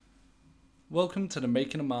Welcome to the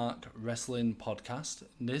Making a Mark Wrestling Podcast.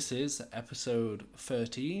 This is episode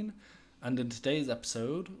 13, and in today's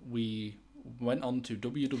episode, we went on to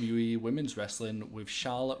WWE Women's Wrestling with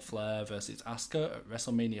Charlotte Flair versus Asuka at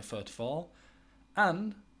WrestleMania 34,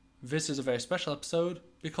 and this is a very special episode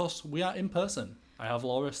because we are in person. I have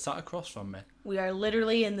Laura sat across from me. We are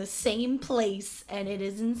literally in the same place, and it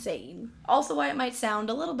is insane. Also, why it might sound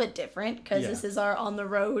a little bit different, because this is our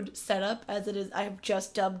on-the-road setup, as it is. I have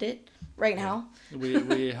just dubbed it right now.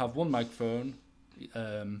 We have one microphone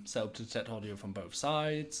set up to detect audio from both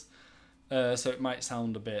sides, so it might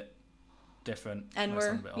sound a bit different. And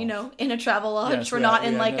we're, in a travel lodge. Yes, we're not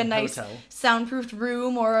in, like, a nice hotel, soundproofed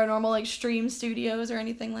room or a normal, like, stream studios or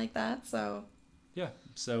anything like that, so... Yeah,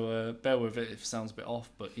 so bear with it if it sounds a bit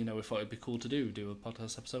off, but, we thought it'd be cool to do a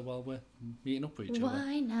podcast episode while we're meeting up with each other.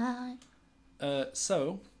 Why not?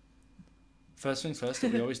 So, first things first,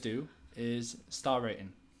 that we always do, is star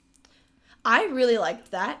rating. I really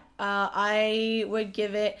liked that. I would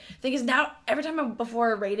give it... Thing is, now, every time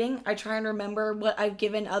before a rating, I try and remember what I've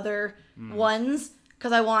given other ones,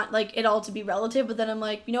 because I want, like, it all to be relative, but then I'm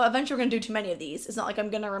like, eventually we're going to do too many of these. It's not like I'm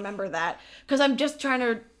going to remember that, because I'm just trying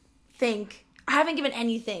to think... I haven't given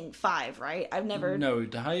anything 5, right? I've never... No,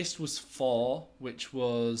 the highest was 4, which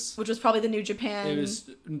was probably the New Japan... It was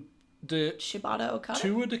the... Shibata Okada?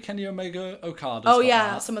 2 of the Kenny Omega Okadas got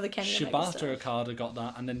that. Some of the Kenny Omega Shibata stuff. Okada got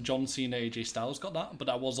that, and then John Cena AJ Styles got that, but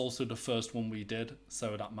that was also the first one we did,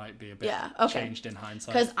 so that might be a bit changed in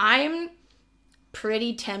hindsight. Because I'm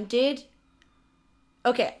pretty tempted...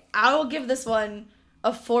 Okay, I will give this one...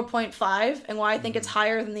 a 4.5, and why I think it's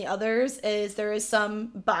higher than the others is there is some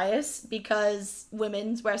bias because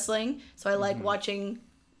women's wrestling, so I like watching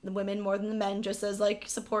the women more than the men, just as, like,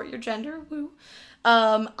 support your gender, woo.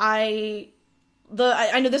 I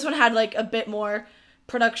know this one had, like, a bit more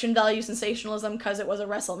production value, sensationalism, because it was a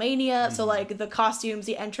WrestleMania, so, like, the costumes,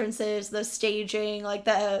 the entrances, the staging, like,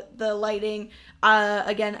 the lighting,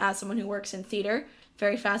 again, as someone who works in theater,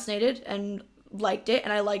 very fascinated, and liked it,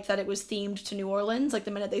 and I liked that it was themed to New Orleans. Like,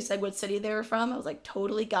 the minute they said what city they were from, I was like,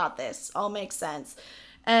 totally got this. All makes sense.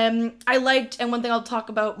 I liked, and one thing I'll talk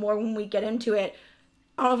about more when we get into it,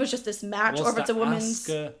 I don't know if it's just this match or if it's a women's...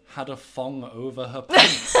 Asuka had a thong over her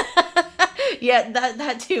pants. Yeah,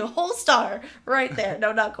 that too. Whole star right there.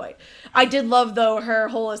 No, not quite. I did love, though, her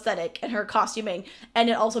whole aesthetic and her costuming, and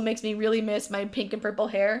it also makes me really miss my pink and purple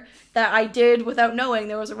hair that I did without knowing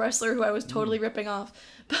there was a wrestler who I was totally ripping off.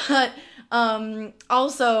 But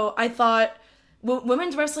also, I thought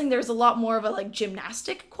women's wrestling, there's a lot more of a, like,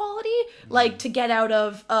 gymnastic quality. Like, to get out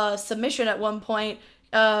of submission at one point,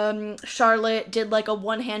 Charlotte did, like, a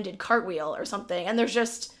one-handed cartwheel or something. And there's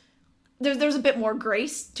just, there's a bit more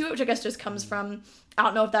grace to it, which I guess just comes from, I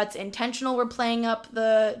don't know if that's intentional, we're playing up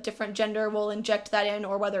the different gender, we'll inject that in,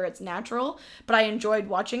 or whether it's natural. But I enjoyed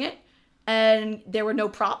watching it. And there were no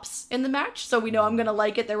props in the match, so we know I'm going to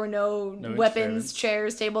like it. There were no weapons,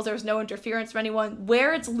 chairs, tables. There was no interference from anyone.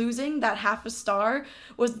 Where it's losing that half a star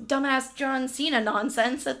was dumbass John Cena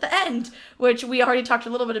nonsense at the end, which we already talked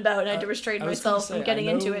a little bit about, and I had to restrain myself from getting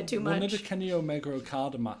into it too much. One of the Kenny Omega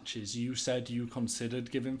Okada matches, you said you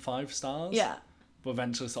considered giving 5 stars. Yeah. But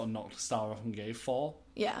eventually sort of knocked a star off and gave 4.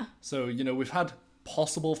 Yeah. So, we've had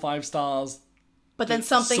possible 5 stars. But then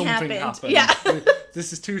something happened. Yeah.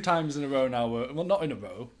 This is 2 times in a row now. Well, not in a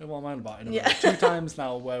row. What am I about in a row? 2 times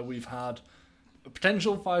now where we've had a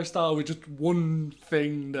potential 5-star with just one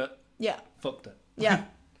thing that fucked it. Yeah.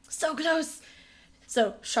 So close.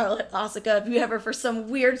 So, Charlotte, Asuka, if you ever, for some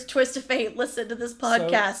weird twist of fate, listen to this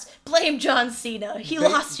podcast, blame John Cena. He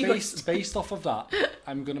lost you. Based off of that,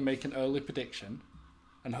 I'm going to make an early prediction.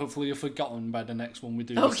 And hopefully you're forgotten by the next one we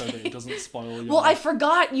do, so that it doesn't spoil your... Well, I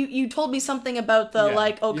forgot. You told me something about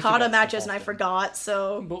the, Okada matches, and I forgot,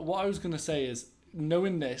 so... But what I was going to say is,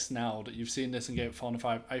 knowing this now, that you've seen this and gave it 4 and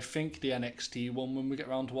 5, I think the NXT one, when we get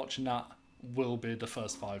around to watching that, will be the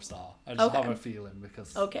first 5-star. I just have a feeling,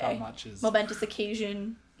 because that match is... Momentous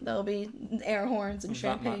occasion. There'll be air horns and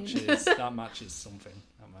champagne. That match is something,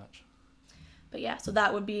 that match. But yeah, so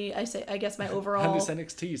that would be, I guess, my overall... And it's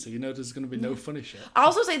NXT, so there's going to be no funny shit. I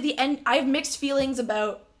also say the end, I have mixed feelings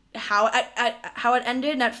about how it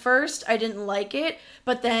ended, and at first I didn't like it,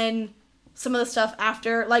 but then some of the stuff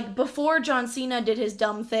after, like, before John Cena did his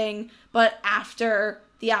dumb thing, but after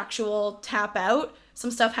the actual tap out, some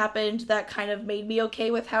stuff happened that kind of made me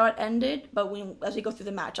okay with how it ended, but as we go through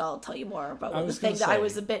the match, I'll tell you more about the thing that I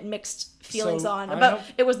was a bit mixed feelings on.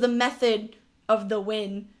 It was the method of the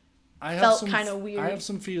win. Felt kind of weird. I have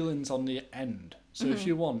some feelings on the end. So if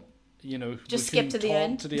you want, just skip to the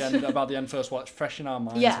end. To the end about the end first, while it's fresh in our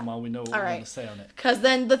minds and while we know what we want to say on it. Because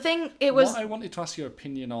then the thing, what I wanted to ask your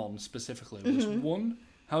opinion on specifically was one,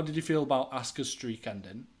 how did you feel about Asuka's streak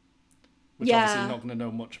ending? Which obviously you're not going to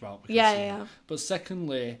know much about. Yeah. But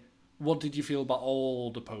secondly, what did you feel about all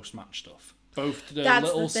the post-match stuff? Both the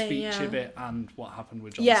little speech of it and what happened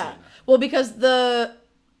with John Cena. Well, because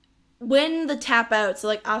when the tap out, so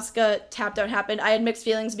like Asuka tapped out happened, I had mixed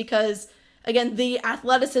feelings because, again, the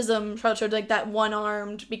athleticism showed like that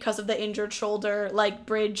one-armed because of the injured shoulder, like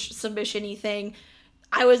bridge submission-y thing.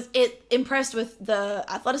 I was impressed with the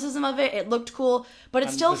athleticism of it. It looked cool, but it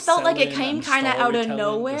still felt like it came kind of out of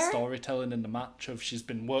nowhere. The storytelling in the match of she's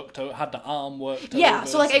been worked out, had the arm worked out. Yeah,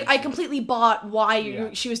 so like I completely bought why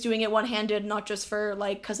she was doing it one-handed, not just for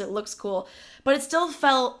like because it looks cool, but it still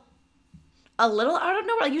felt a little out of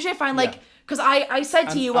nowhere. Like usually I find like. Because I said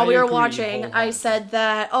to you while we were watching, I said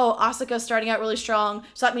that, Asuka's starting out really strong,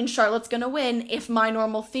 so that means Charlotte's going to win if my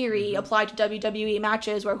normal theory applied to WWE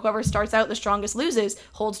matches where whoever starts out the strongest loses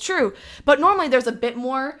holds true. But normally there's a bit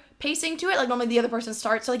more pacing to it. Like normally the other person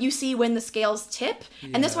starts, so like you see when the scales tip,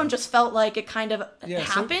 and this one just felt like it kind of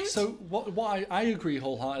happened. So what I agree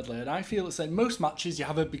wholeheartedly, and I feel it's like most matches you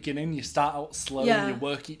have a beginning, you start out slow, and you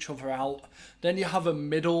work each other out, then you have a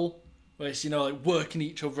middle, where it's, like working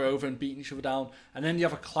each other over and beating each other down. And then you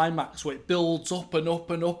have a climax where it builds up and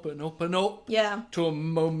up and up and up and up to a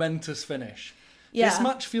momentous finish. Yeah. This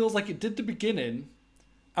match feels like it did the beginning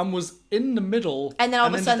and was in the middle. And then all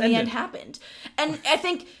of a sudden the end happened. And I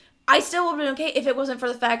think I still would have been okay if it wasn't for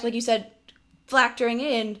the fact, like you said, factoring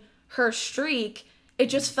in her streak, it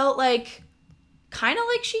just felt like kind of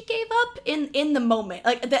like she gave up in the moment.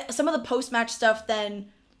 Like some of the post-match stuff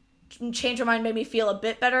then changed her mind, made me feel a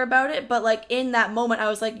bit better about it, but like in that moment I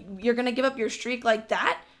was like, you're gonna give up your streak like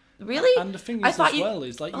that? Really? And the thing is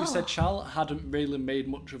is like you said, Charlotte hadn't really made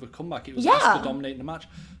much of a comeback. It was Asuka dominating the match,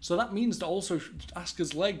 so that means that also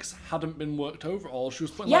Asuka's legs hadn't been worked over at all. She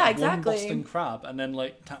was putting one Boston Crab and then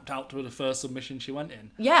like tapped out to the first submission she went in.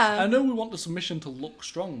 I know we want the submission to look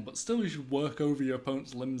strong, but still you should work over your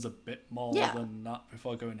opponent's limbs a bit more than that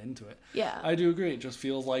before going into it. I do agree. It just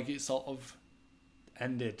feels like it sort of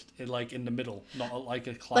ended like in the middle, not like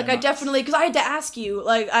a climax. Like I definitely, because I had to ask you,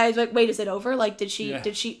 like I was like, wait, is it over? Like did she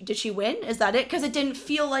win? Is that it? Because it didn't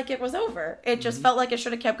feel like it was over. It just felt like it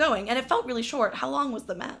should have kept going, and it felt really short. How long was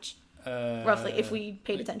the match? Roughly, if we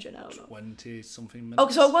paid attention, I don't know. 20 something minutes. Oh,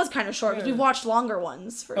 so it was kind of short because we watched longer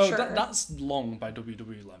ones for sure. That's long by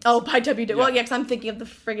WWE length. Oh, by WWE. Well, because I'm thinking of the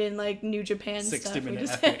friggin' like New Japan 60-minute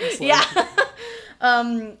stuff. epics.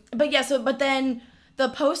 But then the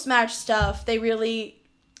post-match stuff, they really,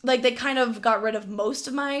 like, they kind of got rid of most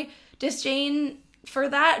of my disdain for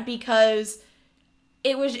that because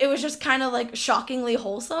it was just kind of, like, shockingly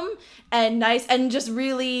wholesome and nice and just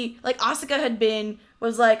really, like, Asuka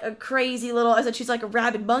was, like, a crazy little, I said she's like a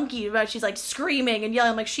rabid monkey, but she's, like, screaming and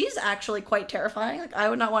yelling. I'm like, she's actually quite terrifying. Like, I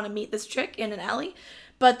would not want to meet this chick in an alley.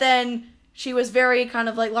 But then she was very kind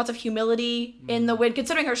of, like, lots of humility in the win.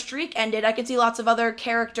 Considering her streak ended, I could see lots of other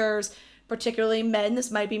characters, particularly men, this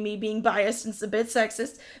might be me being biased and it's a bit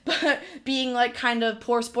sexist, but being like kind of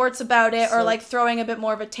poor sports about it, or like throwing a bit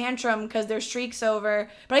more of a tantrum because their streak's over.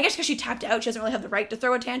 But I guess because she tapped out, she doesn't really have the right to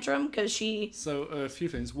throw a tantrum because she... So a few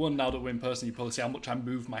things. One, now that we're in person, you probably see how much I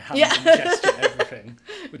move my hands and gesture everything,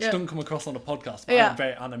 which doesn't come across on a podcast, but I'm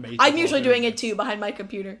very animated. I'm usually doing it too behind my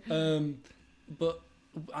computer. But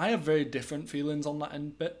I have very different feelings on that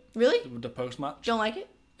end bit. Really? The post-match. Don't like it?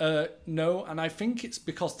 No, and I think it's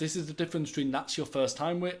because this is the difference between that's your first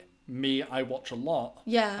time with me, I watch a lot.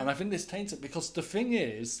 Yeah. And I think this taints it because the thing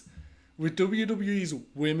is, with WWE's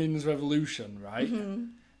Women's Revolution, right? Mm-hmm.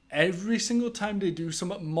 Every single time they do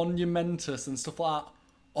something monumentous and stuff like that,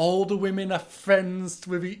 all the women are friends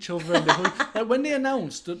with each other. And like when they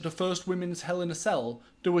announced that the first women's Hell in a Cell,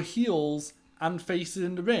 there were heels and faces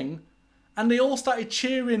in the ring, and they all started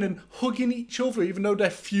cheering and hugging each other even though they're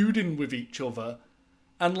feuding with each other.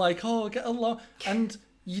 And like, oh, get along. And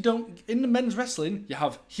you don't... In the men's wrestling, you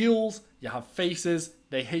have heels, you have faces,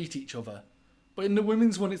 they hate each other. But in the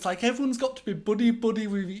women's one, it's like everyone's got to be buddy-buddy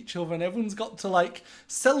with each other and everyone's got to, like,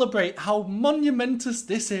 celebrate how monumentous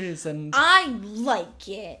this is. And I like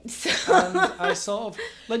it. And I sort of...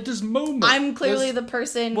 Like, there's moments... I'm clearly the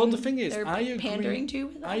person... Well, the thing is, pandering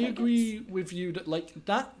to. I agree with you that, like,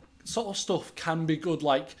 that sort of stuff can be good.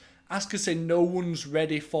 Like... Asuka saying no one's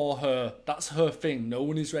ready for her. That's her thing. No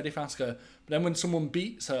one is ready for Asuka. But then when someone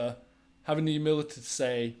beats her, having the humility to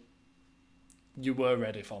say, you were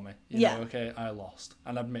ready for me. You know, okay, I lost.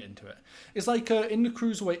 And admitting to it. It's like in the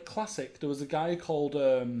Cruiserweight Classic, there was a guy called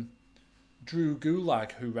Drew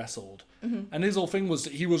Gulak, who wrestled. And his whole thing was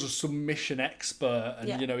that he was a submission expert and,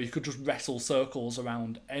 Yeah. you know, he could just wrestle circles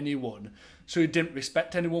around anyone. So he didn't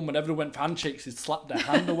respect anyone. Whenever they went for handshakes, he'd slap their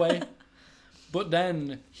hand away. But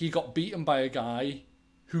then he got beaten by a guy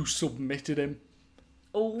who submitted him.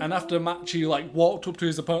 Oh. And after the match, he, like, walked up to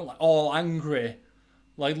his opponent, like, all angry.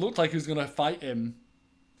 Like, looked like he was going to fight him.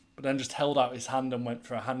 But then just held out his hand and went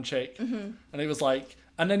for a handshake. And it was like...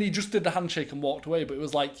 And then he just did the handshake and walked away. But it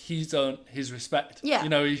was like he's earned his respect. Yeah. You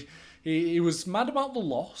know, he was mad about the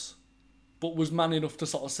loss, but was man enough to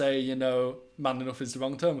sort of say, you know, man enough is the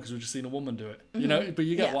wrong term because we've just seen a woman do it. You know, but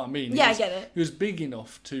you get Yeah. what I mean. Yeah, I get it. He was big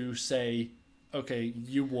enough to say, okay,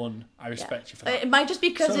 you won. I respect you for that. It might just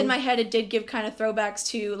because So- in my head it did give kind of throwbacks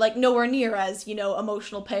to, like, nowhere near as, you know,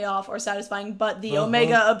 emotional payoff or satisfying, but the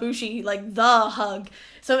Omega Ibushi, like, the hug.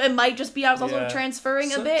 So it might just be I was also Yeah.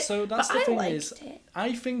 transferring a bit. So that's but the I thing liked is, it.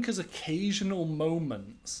 I think as occasional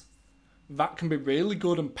moments, that can be really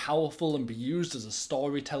good and powerful and be used as a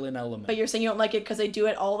storytelling element. But you're saying you don't like it because they do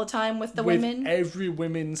it all the time with the With women? every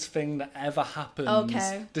women's thing that ever happens,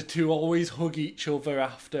 Okay. the two always hug each other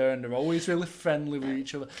after, and they're always really friendly with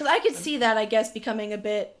each other. Because I could see that, I guess, becoming a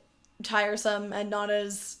bit tiresome and not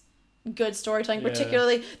as good storytelling. Yeah.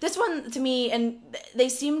 Particularly this one to me, and they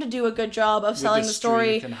seem to do a good job of selling the the story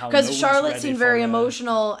streak and how because no one's Charlotte ready seemed for very her.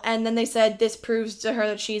 emotional, and then they said this proves to her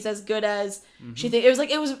that she's as good as she thinks.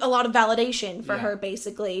 It was a lot of validation for Mm-hmm. Yeah. her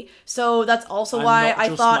basically. So that's also I'm why not I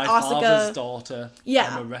just thought my father's Asuka. daughter.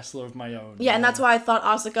 Yeah. I'm a wrestler of my own. Yeah, and that's why I thought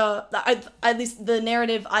Asuka. At least the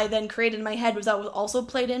narrative I then created in my head was that was also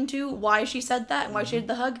played into why she said that and why she did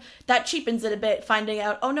the hug. That cheapens it a bit. Finding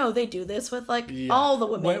out, oh no, they do this with like Yeah. all the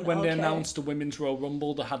women. When they Okay. announced the Women's Royal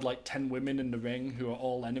Rumble, they had like 10 women in the ring who are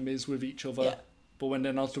all enemies with each other. Yeah. But when they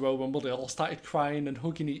announced the Royal Rumble, they all started crying and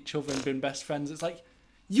hugging each other and being best friends. It's like,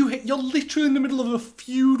 you're literally in the middle of a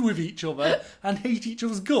feud with each other and hate each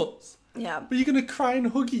other's guts. Yeah. But you're going to cry and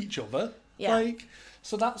hug each other. Yeah. Like,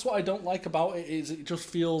 so that's what I don't like about it, is it just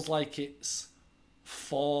feels like it's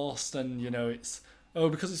forced and, you know, it's, oh,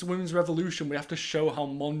 because it's a women's revolution, we have to show how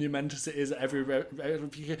monumentous it is at every...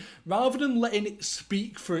 rather than letting it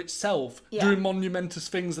speak for itself, Yeah. doing monumentous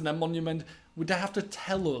things and then they have to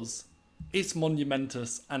tell us it's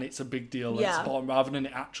monumentous and it's a big deal and it's Yeah. important, rather than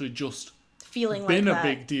it actually just Feeling been like a that.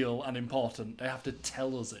 big deal and important. They have to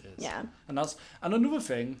tell us it is. Yeah. And another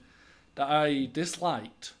thing that I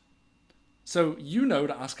disliked. So you know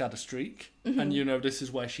that Asuka had a streak, Mm-hmm. and you know this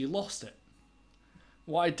is where she lost it.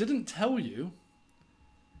 What I didn't tell you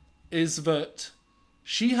is that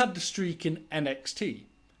she had the streak in NXT,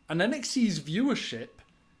 and NXT's viewership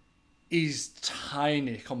is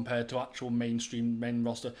tiny compared to actual mainstream main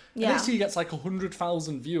roster. Yeah. NXT gets like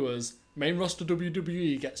 100,000 viewers. Main roster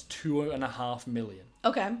WWE gets 2.5 million.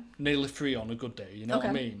 Okay. Nearly 3 on a good day, you know what I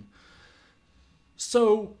Okay. mean?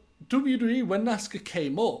 So, WWE, when Asuka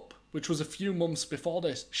came up, which was a few months before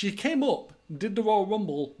this, she came up, did the Royal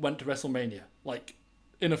Rumble, went to WrestleMania, like,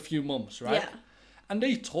 in a few months, right? Yeah. And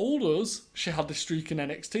they told us she had the streak in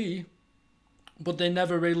NXT, but they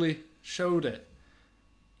never really showed it.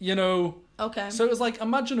 You know, Okay. so it was like,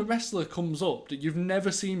 imagine a wrestler comes up that you've never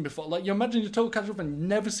seen before. Like, you imagine your total casual fan, you've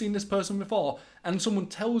never seen this person before, and someone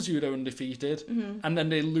tells you they're undefeated, and then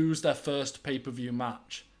they lose their first pay-per-view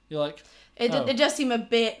match. You're like, oh. It just seemed a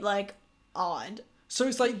bit like odd. So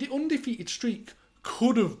it's like the undefeated streak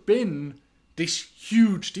could have been this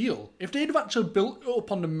huge deal. If they'd have actually built it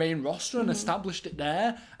up on the main roster and established it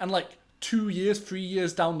there, and like 2 years, 3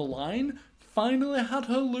 years down the line, finally had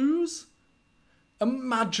her lose.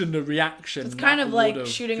 Imagine the reaction. It's kind that of like would have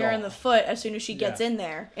shooting her in got. the foot as soon as she gets Yeah. in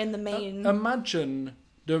there in the main. Imagine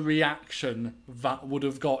the reaction that would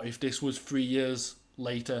have got if this was 3 years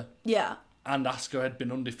later Yeah. and Asuka had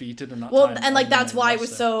been undefeated and that Well, time and like on the that's main why it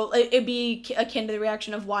was roster. so. It'd be akin to the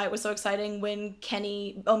reaction of why it was so exciting when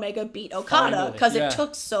Kenny Omega beat Okada Finally, because yeah. it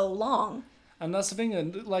took so long. And that's the thing,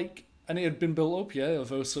 and like, and it had been built up, yeah,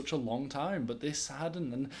 over such a long time, but this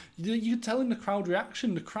hadn't. And you could tell in the crowd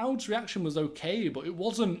reaction, the crowd's reaction was okay, but it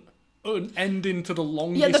wasn't an ending to the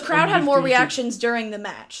longest. Yeah, the crowd had more undefeated- reactions during the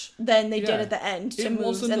match than they did Yeah. at the end to It moves,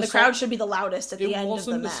 wasn't and the the crowd sort- should be the loudest at the It end of the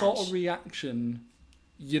wasn't the match. sort of reaction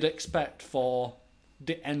you'd expect for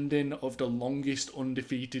the ending of the longest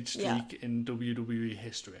undefeated streak Yeah. in WWE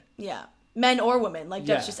history. Yeah, men or women, like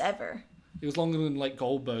that's Yeah. just ever. It was longer than like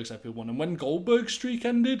Goldberg's epic one. And when Goldberg's streak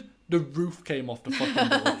ended, the roof came off the fucking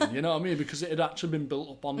building. You know what I mean? Because it had actually been built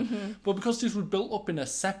up on. But because this was built up in a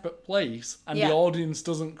separate place and Yeah. the audience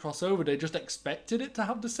doesn't cross over, they just expected it to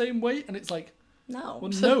have the same weight. And it's like, No.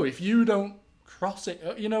 well, no, if you don't cross it,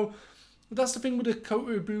 you know, that's the thing with the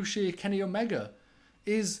Kota Ibushi, Kenny Omega,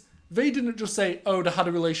 is they didn't just say, oh, they had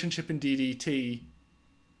a relationship in DDT.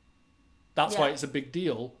 That's why it's a big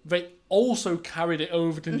deal. They also carried it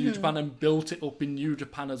over to New Japan and built it up in New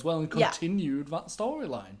Japan as well and continued that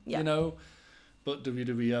storyline, you know? But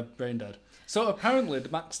WWE are brain dead. So apparently the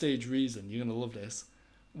backstage reason, you're going to love this,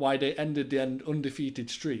 why they ended the undefeated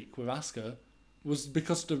streak with Asuka was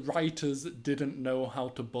because the writers didn't know how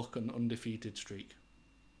to book an undefeated streak.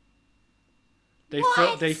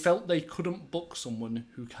 They felt they couldn't book someone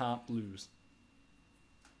who can't lose.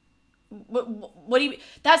 What do you?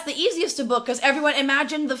 That's the easiest to book because everyone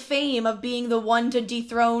imagine the fame of being the one to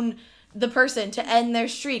dethrone the person to end their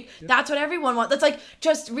streak. Yep. That's what everyone wants. That's like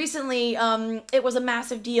just recently. It was a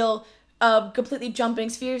massive deal. Completely jumping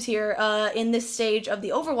spheres here. In this stage of the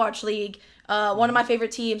Overwatch League, one of my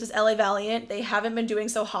favorite teams is LA Valiant. They haven't been doing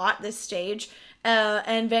so hot this stage.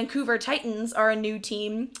 And Vancouver Titans are a new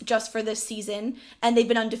team just for this season, and they've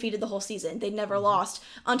been undefeated the whole season. They'd never lost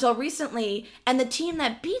until recently, and the team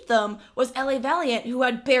that beat them was LA Valiant, who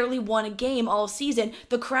had barely won a game all season.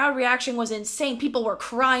 The crowd reaction was insane. People were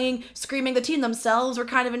crying, screaming. The team themselves were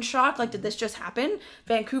kind of in shock, like, did this just happen?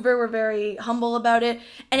 Vancouver were very humble about it,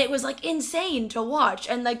 and it was, like, insane to watch,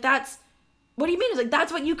 and, like, that's... What do you mean? It's like,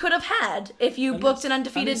 that's what you could have had if you booked an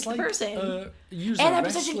undefeated person. And that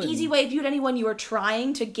was such an easy way, if you had anyone you were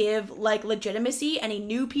trying to give, like, legitimacy, any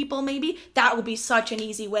new people maybe, that would be such an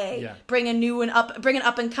easy way. Yeah. Bring an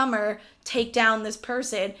up-and-comer, take down this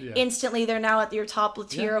person. Yeah. Instantly, they're now at your top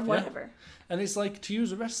tier of whatever. And it's like, to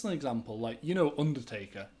use a wrestling example, like, you know,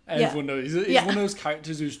 Undertaker. Everyone knows. He's one of those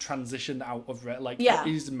characters who's transitioned out of,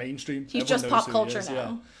 he's mainstream. He's just pop culture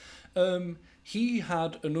now. He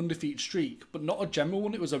had an undefeated streak, but not a general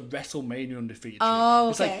one. It was a WrestleMania undefeated streak. Oh, okay.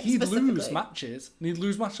 It's like he'd lose matches, and he'd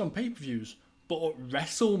lose matches on pay-per-views. But at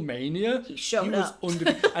WrestleMania, he was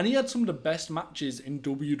undefeated. And he had some of the best matches in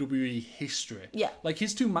WWE history. Yeah. Like,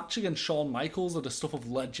 his 2 matches against Shawn Michaels are the stuff of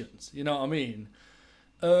legends. You know what I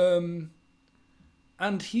mean?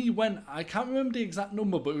 And he went, I can't remember the exact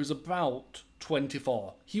number, but it was about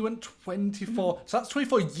 24. He went 24. So that's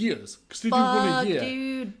 24 years. Because they do one a year.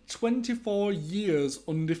 Dude. 24 years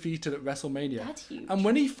undefeated at WrestleMania. That's huge. And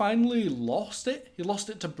when he finally lost it, he lost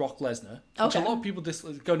it to Brock Lesnar. Which a lot of people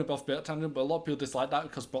going above bit tangent, but a lot of people dislike that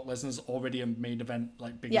because Brock Lesnar's already a main event,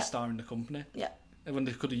 like, biggest star in the company. Yeah. And when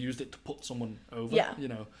they could have used it to put someone over, you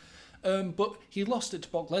know. But he lost it to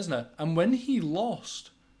Brock Lesnar. And when he lost,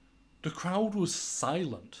 the crowd was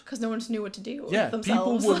silent. Because no one knew what to do with themselves.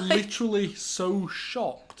 People were literally so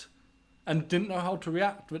shocked and didn't know how to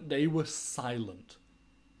react, but they were silent.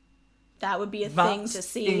 That would be a thing to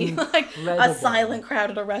see. Like, a silent crowd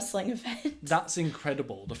at a wrestling event. That's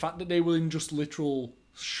incredible. The fact that they were in just literal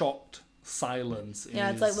shocked silence. Yeah,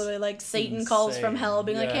 it's like literally like Satan insane. Calls from hell,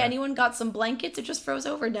 being like, hey, anyone got some blankets? It just froze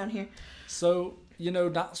over down here. So, you know,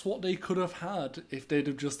 that's what they could have had if they'd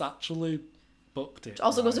have just actually booked it. Which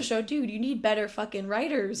also goes to show, dude, you need better fucking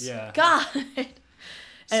writers. Yeah. God.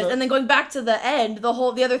 And then going back to the end, the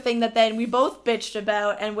other thing that then we both bitched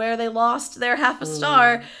about and where they lost their half a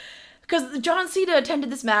star. Because John Cena attended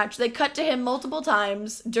this match. They cut to him multiple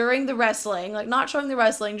times during the wrestling. Like, not showing the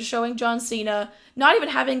wrestling, just showing John Cena. Not even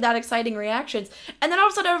having that exciting reactions. And then all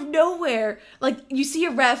of a sudden, out of nowhere, like, you see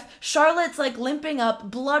a ref. Charlotte's, like, limping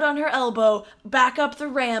up, blood on her elbow, back up the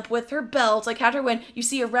ramp with her belt. Like, had her win. You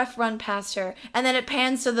see a ref run past her. And then it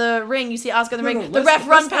pans to the ring. You see Asuka in the ring. The ref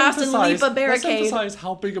run past and leap a barricade. Let's emphasize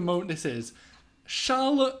how big a moment this is.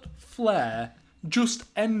 Charlotte Flair just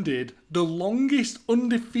ended the longest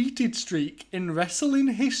undefeated streak in wrestling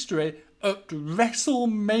history at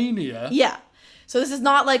WrestleMania. Yeah. So this is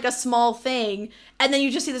not like a small thing. And then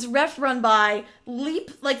you just see this ref run by,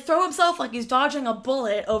 leap, like throw himself like he's dodging a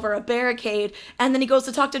bullet over a barricade. And then he goes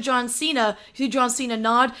to talk to John Cena. You see John Cena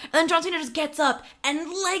nod. And then John Cena just gets up and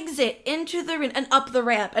legs it into the ring and up the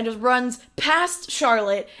ramp and just runs past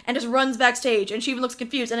Charlotte and just runs backstage. And she even looks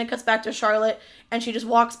confused. And it cuts back to Charlotte and she just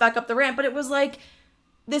walks back up the ramp. But it was like,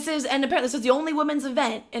 and apparently this is the only women's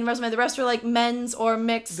event in WrestleMania. The rest are like men's or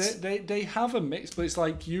mixed. They have a mix, but it's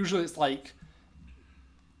like, usually it's like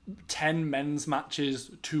 10 men's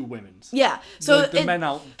matches, 2 women's. Yeah. So the men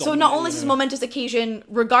out. So not only is this a momentous occasion,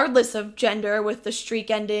 regardless of gender, with the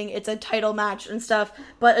streak ending, it's a title match and stuff,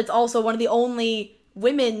 but it's also one of the only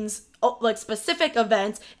women's like specific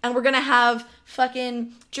events, and we're gonna have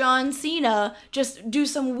fucking John Cena just do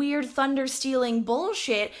some weird thunder stealing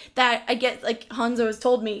bullshit that I get, like Hanzo has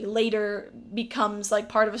told me, later becomes like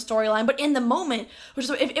part of a storyline, but in the moment, which is,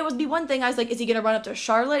 if it would be one thing, I was like, is he gonna run up to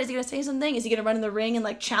Charlotte? Is he gonna say something? Is he gonna run in the ring and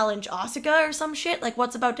like challenge Asuka or some shit? Like,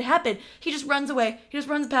 what's about to happen? He just runs away. He just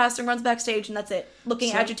runs past and runs backstage, and that's it,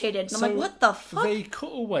 looking agitated. And I'm like, what the fuck? They cut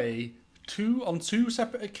away on two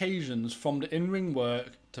separate occasions from the in-ring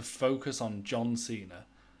work to focus on John Cena.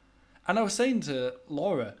 And I was saying to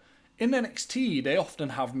Laura, in NXT, they often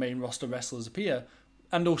have main roster wrestlers appear,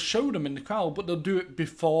 and they'll show them in the crowd, but they'll do it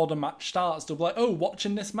before the match starts. They'll be like, oh,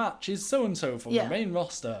 watching this match is so-and-so from the main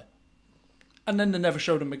roster. And then they never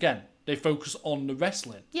show them again. They focus on the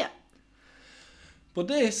wrestling. Yeah. But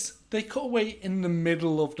this, they cut away in the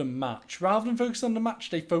middle of the match. Rather than focus on the match,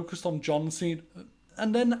 they focused on John Cena.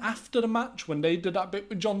 And then after the match, when they did that bit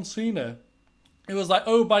with John Cena, it was like,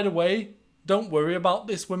 oh, by the way, don't worry about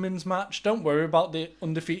this women's match. Don't worry about the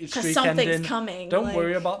undefeated streak ending. Something's coming. Don't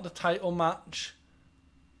worry about the title match.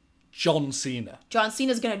 John Cena. John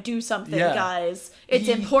Cena's going to do something, guys. It's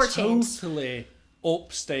important. Totally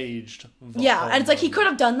upstaged. And it's like he could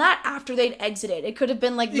have done that after they'd exited. It could have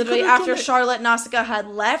been like literally after Charlotte and Asuka had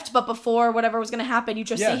left, but before whatever was going to happen, you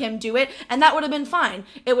just see him do it, and that would have been fine.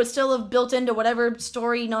 It would still have built into whatever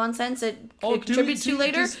story nonsense it contributes to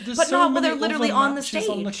later, but so not when they're literally on the stage.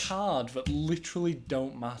 On the card that literally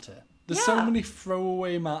don't matter. There's so many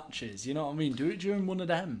throwaway matches, you know what I mean? Do it during one of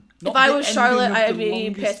them. If I was Charlotte, I'd be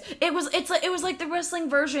pissed. It was like the wrestling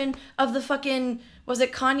version of the fucking, was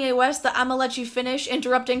it Kanye West, the I'ma let you finish,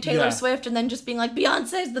 interrupting Taylor Swift and then just being like,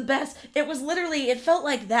 Beyonce's the best. It was literally, it felt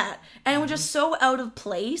like that. And it was just so out of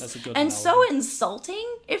place and analogy. So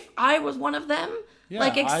insulting if I was one of them. Yeah,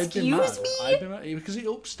 like, excuse me? I'd be mad because it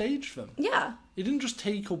upstaged them. Yeah. It didn't just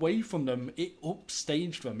take away from them, it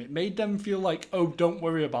upstaged them. It made them feel like, oh, don't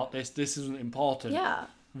worry about this isn't important. Yeah.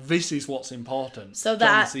 This is what's important. So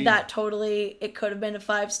that totally, it could have been a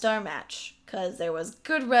 5-star match. Because there was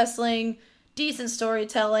good wrestling, decent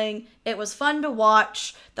storytelling, it was fun to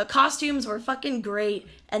watch, the costumes were fucking great,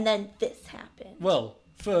 and then this happened. Well,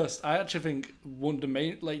 first, I actually think one of the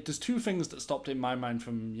main, like, there's two things that stopped in my mind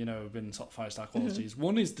from, being sort of 5-star qualities.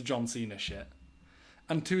 One is the John Cena shit.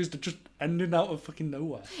 And two is the just ending out of fucking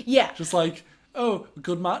nowhere. Yeah. Just like, oh,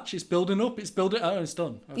 good match, it's building up, it's done.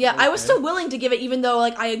 Okay, yeah, I was still willing to give it, even though,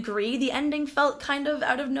 like, I agree the ending felt kind of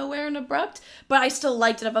out of nowhere and abrupt, but I still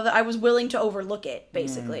liked it. I was willing to overlook it,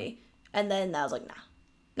 basically. And then I was like, nah.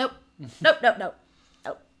 Nope.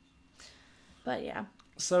 But yeah.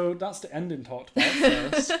 So that's the ending talked about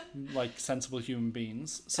first, like sensible human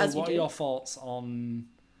beings. So what are your thoughts on...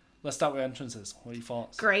 Let's start with entrances. What are your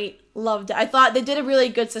thoughts? Great. Loved it. I thought they did a really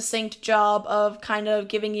good, succinct job of kind of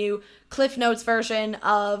giving you Cliff Notes version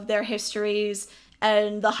of their histories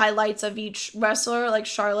and the highlights of each wrestler, like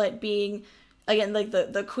Charlotte being, again, like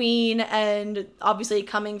the queen, and obviously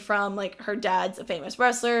coming from, like, her dad's a famous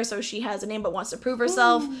wrestler, so she has a name but wants to prove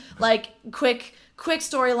herself. Ooh. Like, quick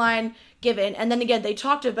storyline given. And then again, they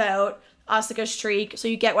talked about Asuka's streak, so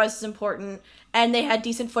you get why this is important. And they had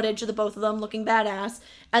decent footage of the both of them looking badass.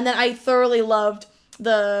 And then I thoroughly loved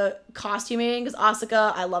the costuming, because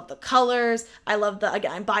Asuka, I love the colors. I love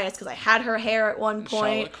again, I'm biased because I had her hair at one point.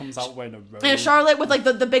 Charlotte comes out wearing a robe. And Charlotte with, like,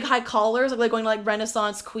 the big high collars, like going to, like,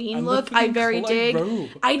 Renaissance queen and look. I very dig. Robe.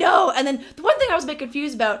 I know. And then the one thing I was a bit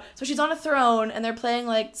confused about, so she's on a throne and they're playing,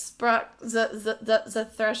 like, Zathrestra,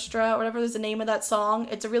 whatever is the name of that song.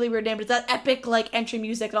 It's a really weird name, but it's that epic, like, entry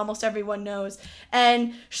music that almost everyone knows.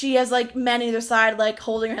 And she has, like, men on either side, like,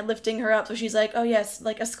 holding her and lifting her up. So she's like, oh yes,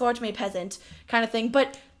 like, escort me, peasant, kind of thing.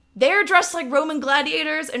 But they're dressed like Roman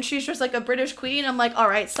gladiators, and she's just like a British queen. I'm like, all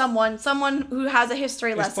right, someone who has a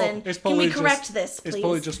history lesson. Can we correct this, please? It's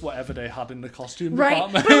probably just whatever they had in the costume right?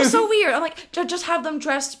 department. But it was so weird. I'm like, just have them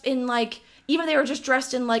dressed in, like, even if they were just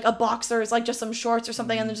dressed in, like, a boxers, like just some shorts or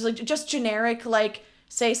something, and then just, like, just generic, like,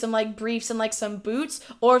 say some, like, briefs and, like, some boots,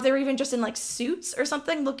 or if they were even just in, like, suits or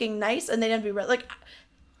something, looking nice, and they didn't be like.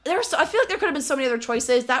 I feel like there could have been so many other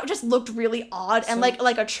choices that just looked really odd, and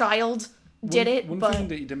like a child did it. One thing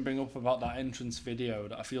that you didn't bring up about that entrance video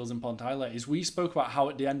that I feel is important to highlight is we spoke about how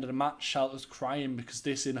at the end of the match Charlotte was crying because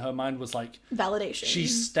this in her mind was like validation. She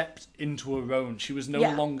stepped into her own. She was no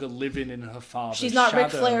longer living in her father's She's not shadow.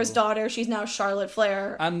 Ric Flair's daughter. She's now Charlotte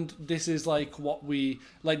Flair. And this is like what we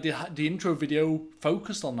like. The intro video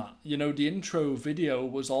focused on that. The intro video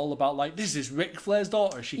was all about like this is Ric Flair's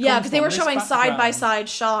daughter. Because they were showing side by side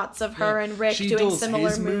shots of her and Rick doing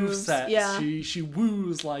similar moves. Yeah, she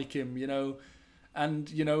woos like him.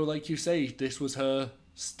 And, like you say, this was her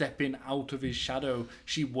stepping out of his shadow.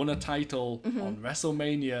 She won a title on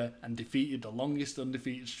WrestleMania and defeated the longest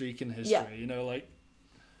undefeated streak in history.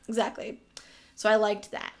 Exactly. So I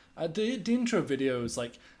liked that. The intro videos,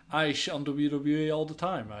 like, I shit on WWE all the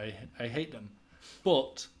time. I hate them.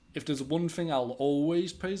 But if there's one thing I'll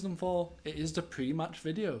always praise them for, it is the pre-match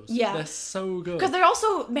videos. Yeah. They're so good. Because they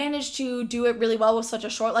also managed to do it really well with such a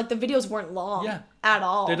short... Like, the videos weren't long at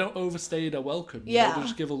all. They don't overstay their welcome. They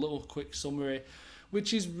just give a little quick summary.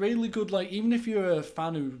 which is really good. Like, even if you're a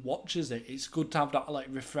fan who watches it, it's good to have that, like,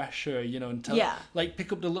 refresher, you know, and tell, Yeah. like,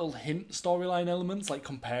 pick up the little hint storyline elements, like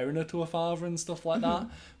comparing her to her father and stuff like that.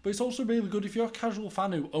 But it's also really good if you're a casual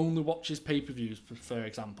fan who only watches pay-per-views, for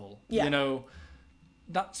example. Yeah. You know,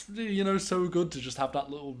 that's, you know, so good to just have that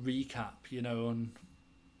little recap, you know, and...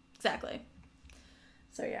 Exactly.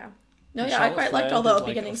 So, yeah. No, yeah, I Charlotte quite Flair liked all the did, like,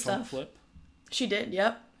 beginning a front stuff. flip. She did,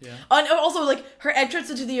 yep. Yeah. And also, like, her entrance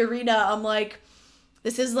into the arena, I'm like,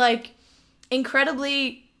 this is, like,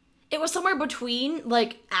 incredibly... It was somewhere between,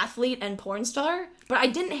 like, athlete and porn star, but I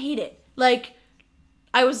didn't hate it. Like,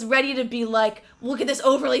 I was ready to be like, look at this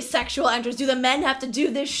overly sexual entrance. Do the men have to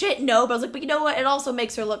do this shit? No. But I was like, but you know what? It also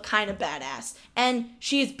makes her look kind of badass. And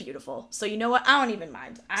she is beautiful. So you know what? I don't even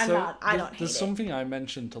mind. I don't hate There's it. something I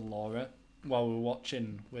mentioned to Laura while we were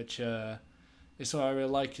watching, which is something I really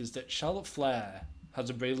like, is that Charlotte Flair has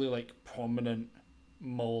a really, like, prominent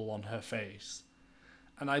mole on her face.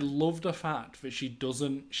 And I love the fact that she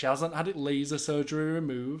hasn't had it laser surgery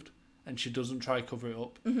removed, and she doesn't try to cover it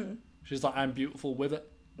up. Mm-hmm. She's like, I'm beautiful with it.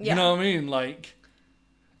 Yeah. You know what I mean? Like,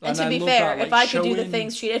 and to I be love fair, that, like, if I could do the showing-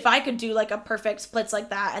 things if I could do like a perfect splits like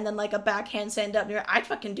that and then like a backhand stand up near, I'd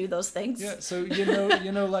fucking do those things. Yeah, so you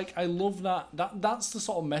know, like, I love that. That's the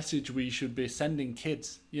sort of message we should be sending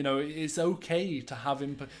kids. You know, it's okay to have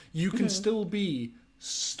you can still be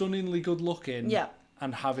stunningly good looking. Yeah.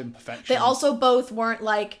 And have imperfections. They also both weren't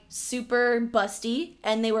like super busty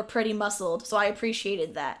and they were pretty muscled, so I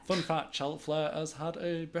appreciated that. Fun fact: Charlotte Flair has had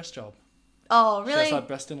a breast job. Oh, She really? has had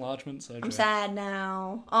breast enlargement surgery. I'm sad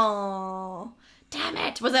now. Oh, damn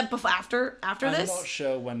it! Was that before, after this? I'm not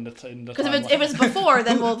sure when in the Because timeline. if it's before,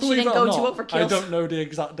 then she Believe didn't it or go too not, overkill. I don't know the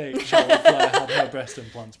exact date Charlotte Flair had her breast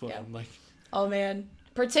implants put in. Like, oh man.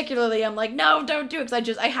 Particularly, I'm like, no, don't do it,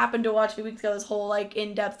 because I happened to watch a few weeks ago this whole like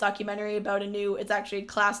in-depth documentary about it's actually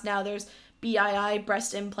class now. There's BII,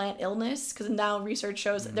 breast implant illness, because now research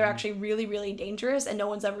shows that they're actually really, really dangerous, and no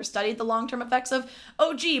one's ever studied the long-term effects of,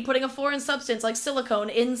 putting a foreign substance like silicone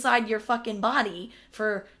inside your fucking body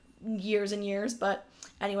for years and years. But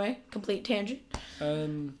anyway, complete tangent.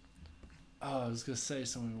 I was gonna say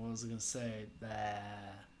something. What was I gonna say?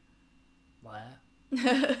 Blah.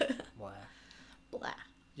 Blah.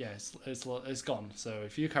 Yeah, it's gone. So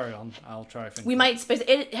if you carry on, I'll try to think. We might space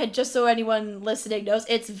it. Had just so anyone listening knows,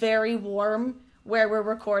 it's very warm where we're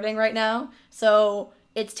recording right now, so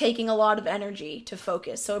it's taking a lot of energy to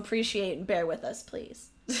focus. So appreciate and bear with us, please.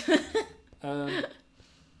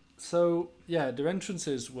 So yeah, their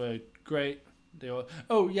entrances were great. They were.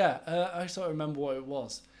 Oh yeah, I sort of remember what it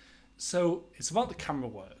was. So it's about the camera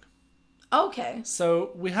work. Okay.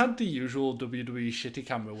 So we had the usual WWE shitty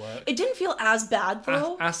camera work. It didn't feel as bad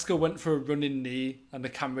though. Asuka went for a running knee, and the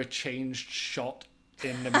camera changed shot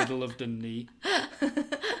in the middle of the knee.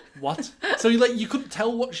 What? So you couldn't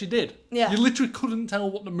tell what she did. Yeah. You literally couldn't tell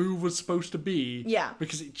what the move was supposed to be. Yeah.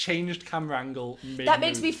 Because it changed camera angle. That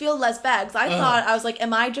makes me feel less bad, because I was like,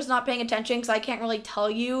 am I just not paying attention because I can't really tell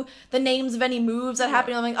you the names of any moves that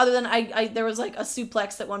happen? I'm like, other than I there was like a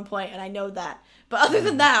suplex at one point, and I know that. But other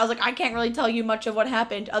than that, I was like, I can't really tell you much of what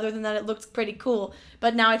happened, other than that it looks pretty cool.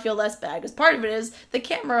 But now I feel less bad, because part of it is the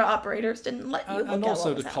camera operators didn't let you look And at also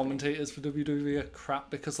what was the happening. commentators for WWE are crap,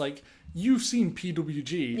 because like you've seen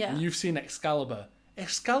PWG Yeah. and you've seen Excalibur.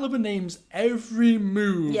 Excalibur names every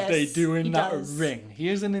move Yes, they do in he that does. ring. He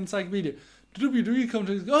is an encyclopedia. The WWE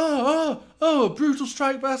commentators go, a brutal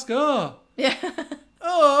strike by Asuka.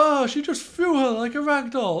 Yeah. She just threw her like a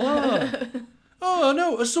ragdoll. Oh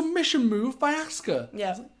no, a submission move by Asuka.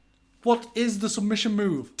 Yeah. What is the submission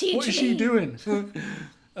move? Teach What is she me. doing?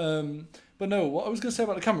 But no, what I was going to say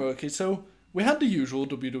about the camera work is, so we had the usual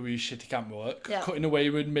WWE shitty camera work, Yeah. cutting away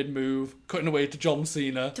with mid-move, cutting away to John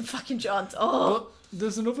Cena. To fucking Johns. Oh. But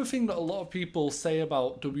there's another thing that a lot of people say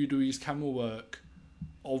about WWE's camera work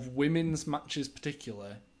of women's matches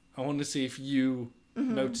particularly. I want to see if you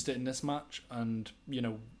noticed it in this match and, you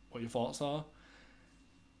know, what your thoughts are.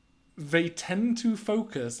 They tend to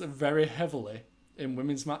focus very heavily in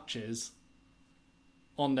women's matches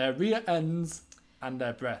on their rear ends and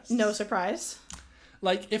their breasts. No surprise.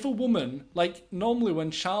 Like, if a woman, like, normally when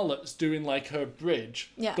Charlotte's doing, like, her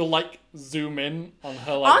bridge, Yeah. they'll, like, zoom in on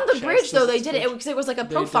her, like, On the chest bridge, though, as they it's did it bridge. because it was like a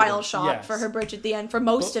They profile did it, shot yes. for her bridge at the end for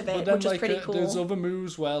most of it, then, which was like, pretty There's cool. other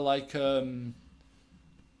moves where, like,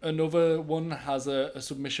 another one has a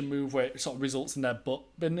submission move where it sort of results in their butt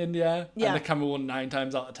being in the air. Yeah. And the camera will 9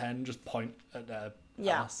 times out of 10 just point at their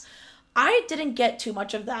Yeah. ass. I didn't get too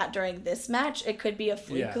much of that during this match. It could be a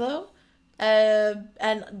fluke, Yeah. though.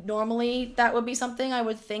 And normally that would be something I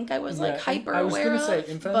would think I was like hyper I was aware gonna of.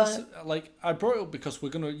 say, in fairness, but like, I brought it up because we're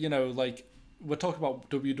gonna, you know, like, we're talking about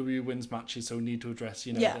WWE wins matches, so we need to address,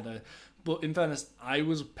 Yeah. But in fairness, I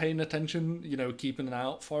was paying attention, keeping an eye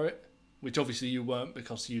out for it, which obviously you weren't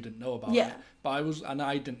because you didn't know about it. But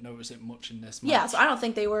I didn't notice it much in this match. Yeah, so I don't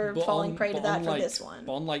think they were falling prey to but that on, for like, this one.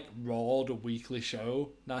 But on like Raw, the weekly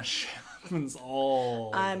show, that shit happens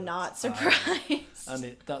all I'm the not time. surprised.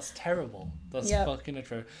 And that's terrible. That's Yep. fucking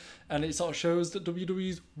atrocious. And it sort of shows that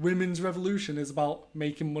WWE's women's revolution is about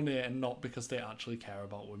making money and not because they actually care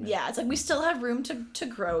about women. Yeah, it's like we still have room to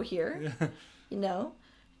grow here. You know?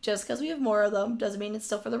 Just because we have more of them doesn't mean it's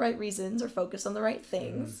still for the right reasons or focus on the right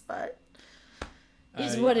things, but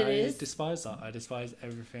is what it is. I despise that. I despise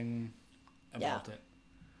everything about it.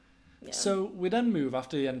 Yeah. So we then move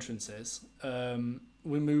after the entrances.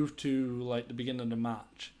 We move to like the beginning of the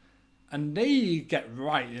match, and they get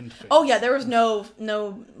right into it. Oh yeah, there was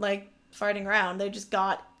no like fighting around. They just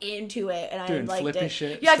got into it, and Doing I liked flippy it. shit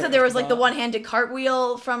Yeah, straight except there off was the like the bat. one-handed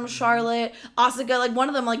cartwheel from Charlotte. Asuka, like one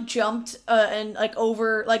of them like jumped and like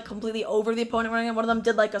completely over the opponent running. One of them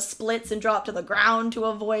did like a splits and dropped to the ground to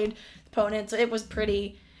avoid the opponent. So it was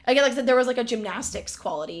pretty. Again, like I said, there was like a gymnastics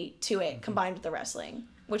quality to it combined with the wrestling,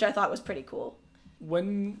 which I thought was pretty cool.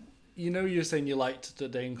 When you're saying you liked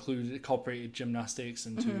that they incorporated gymnastics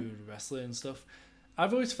into the wrestling and stuff,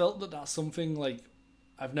 I've always felt that that's something like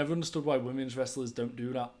I've never understood why women's wrestlers don't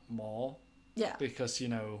do that more. Yeah. Because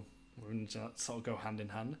women sort of go hand in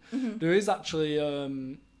hand. There is actually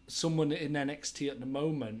someone in NXT at the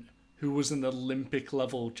moment who was an Olympic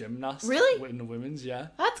level gymnast. Really? In the women's, yeah.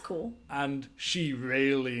 That's cool. And she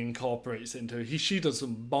really incorporates it into it. She does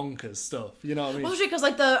some bonkers stuff. You know what I mean? Well, because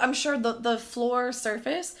like I'm sure the floor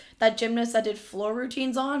surface that gymnasts that did floor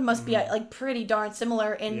routines on must be like pretty darn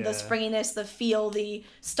similar in the Yeah. springiness, the feel, the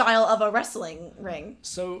style of a wrestling ring.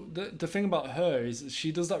 So the thing about her is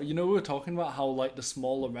she does that. We were talking about how like the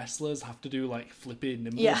smaller wrestlers have to do like flippy,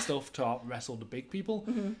 nimble stuff to out wrestle the big people.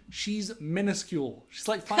 She's minuscule. She's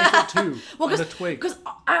like 5'2" Well, and a twig. because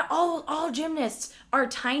all gymnasts are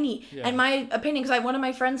tiny. Yeah. And my opinion, because one of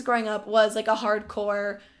my friends growing up was like a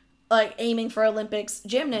hardcore, like aiming for Olympics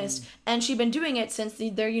gymnast, and she'd been doing it since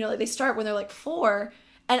they're like they start when they're like 4.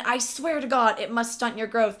 And I swear to God, it must stunt your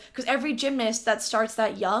growth. Because every gymnast that starts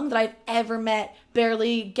that young that I've ever met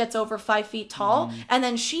barely gets over 5 feet tall. And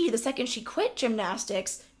then the second she quit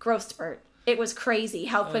gymnastics, growth spurt. It was crazy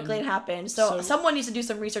how quickly it happened. So someone needs to do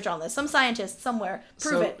some research on this. Some scientist somewhere.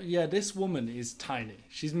 Prove it. Yeah, this woman is tiny.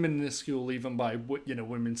 She's minuscule even by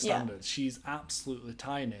women's standards. She's absolutely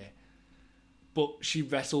tiny. But she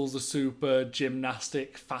wrestles a super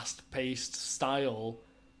gymnastic, fast-paced style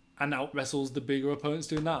and out-wrestles the bigger opponents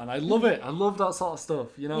doing that. And I love it. I love that sort of stuff.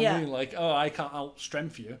 You know what I mean? Like, oh, I can't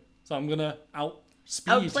out-strength you, so I'm going to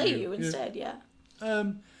out-speed Outplay you instead, yeah.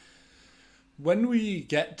 When we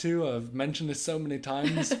get to, I've mentioned this so many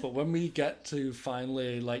times, but when we get to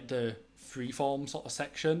finally like the freeform sort of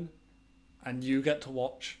section, and you get to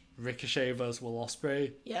watch Ricochet versus Will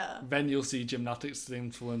Ospreay, then you'll see gymnastics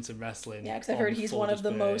influence in wrestling. Yeah, because I've heard he's one of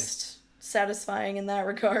the most satisfying in that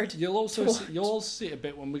regard. You'll also see it a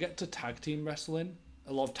bit when we get to tag team wrestling.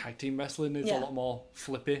 A lot of tag team wrestling is a lot more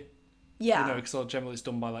flippy. Yeah. Because generally it's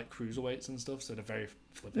done by like cruiserweights and stuff, so they're very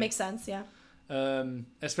flippy. Makes sense, yeah.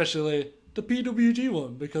 Especially the PWG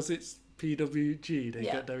one, because it's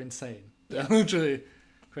PWG. They're insane. They're literally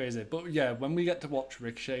crazy. But yeah, when we get to watch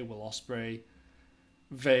Ricochet, Will Ospreay,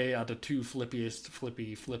 they are the two flippiest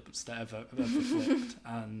flippy flips that ever flipped.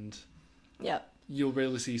 And you'll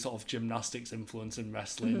really see sort of gymnastics influence in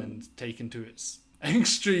wrestling and taken to its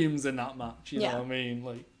extremes in that match. You know what I mean?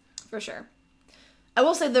 Like, for sure. I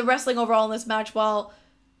will say the wrestling overall in this match, while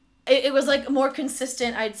it was like more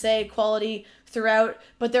consistent, I'd say, quality throughout,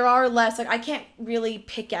 but there are less, like I can't really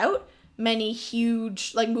pick out many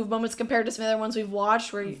huge like move moments compared to some other ones we've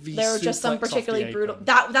watched where there were just some particularly brutal.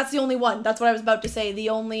 That's the only one. That's what I was about to say. The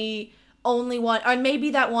only one, or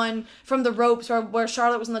maybe that one from the ropes where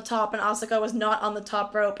Charlotte was on the top and Asuka was not on the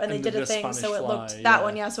top rope, and they did a thing, Spanish so it looked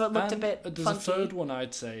so it looked a bit there's funky. A third one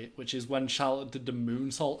I'd say, which is when Charlotte did the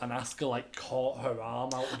moonsault and Asuka like caught her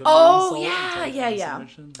arm out of the moonsault. Oh yeah.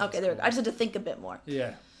 Okay, there we go. I just had to think a bit more.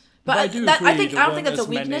 Yeah. But I don't think that's a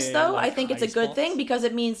weakness, though. I think it's a good thing, because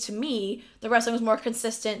it means to me the wrestling was more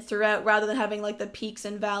consistent throughout, rather than having like the peaks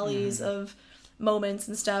and valleys of moments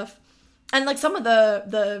and stuff. And like some of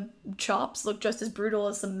the chops look just as brutal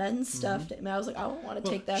as some men's stuff. I mean, I was like, I don't want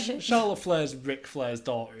to take that hit. Charlotte Flair's Ric Flair's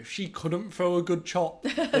daughter. If she couldn't throw a good chop,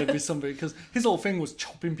 it'd be something, because his whole thing was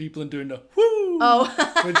chopping people and doing the whoo.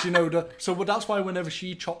 Oh, which that's why whenever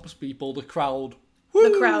she chops people, the crowd.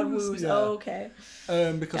 The crowd woos. Yeah. Oh, okay.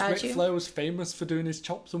 Because Ric Flair was famous for doing his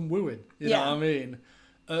chops and wooing. You know what I mean?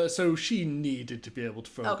 So she needed to be able to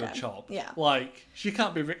throw a good chop. Yeah. Like, she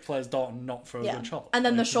can't be Ric Flair's daughter and not throw a good chop. And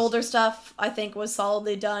then like, the shoulder stuff, I think, was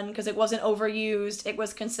solidly done because it wasn't overused. It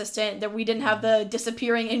was consistent. That we didn't have the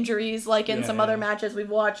disappearing injuries like in some other matches we've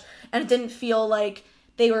watched. And it didn't feel like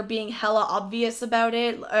they were being hella obvious about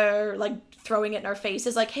it or, like, throwing it in our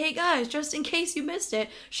faces. Like, hey, guys, just in case you missed it,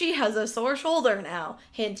 she has a sore shoulder now.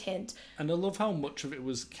 Hint, hint. And I love how much of it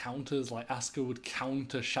was counters. Like, Asuka would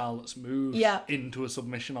counter Charlotte's move into a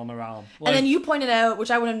submission on her arm. Like, and then you pointed out,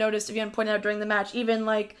 which I wouldn't have noticed if you hadn't pointed out during the match, even,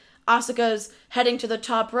 like, Asuka's heading to the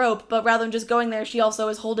top rope, but rather than just going there, she also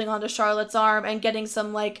is holding onto Charlotte's arm and getting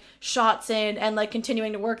some, like, shots in and, like,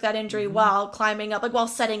 continuing to work that injury while climbing up, like, while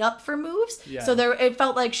setting up for moves. Yeah. So it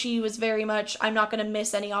felt like she was very much, I'm not going to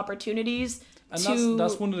miss any opportunities. And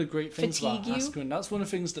that's one of the great things about Asuka, and that's one of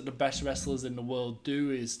the things that the best wrestlers in the world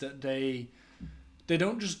do, is that they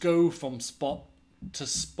don't just go from spot to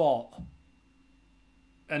spot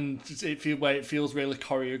and it feels really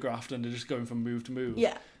choreographed and they're just going from move to move.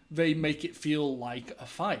 Yeah. They make it feel like a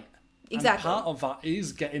fight. Exactly. And part of that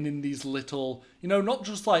is getting in these little, not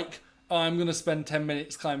just like, oh, I'm going to spend 10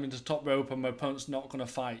 minutes climbing to top rope and my opponent's not going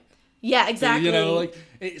to fight. Yeah, exactly.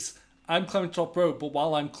 It's, I'm climbing top rope, but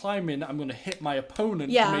while I'm climbing, I'm going to hit my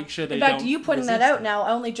opponent to make sure they don't. In fact, you pointing that out now,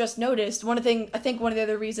 I only just noticed. I think one of the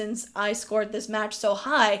other reasons I scored this match so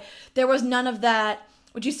high, there was none of that.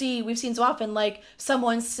 What you see, we've seen so often, like,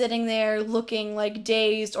 someone sitting there looking, like,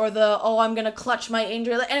 dazed, or I'm gonna clutch my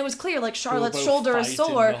injury. And it was clear, like, Charlotte's shoulder is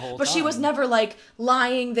sore, but she was never, like,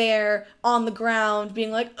 lying there on the ground,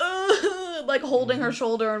 being like, ugh, like, holding her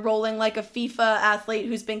shoulder and rolling like a FIFA athlete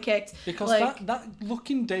who's been kicked. Because like, that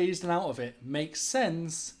looking dazed and out of it makes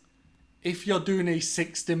sense if you're doing a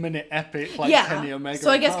 60-minute epic like Kenny Omega.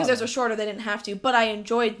 So I guess because theirs was shorter, they didn't have to. But I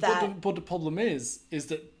enjoyed that. But the problem is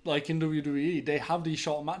that, like, in WWE, they have these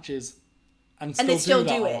short matches and they still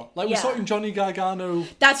do it. A lot. Like, we saw it in Johnny Gargano.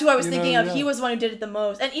 That's who I was thinking of. Yeah. He was the one who did it the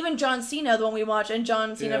most. And even John Cena, the one we watched, and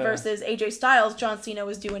John Cena versus AJ Styles, John Cena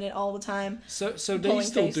was doing it all the time. So they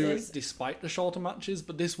still do it despite the shorter matches,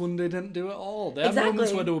 but this one they didn't do it at all. They had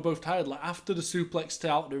moments where they were both tired. Like, after the suplex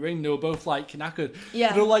to out the ring, they were both, like, knackered.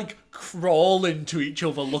 Yeah. They were, like, crawling to each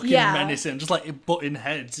other, looking menacing, just, like, butting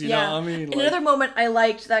heads, you know what I mean? Like, another moment I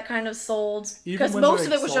liked that kind of sold, because most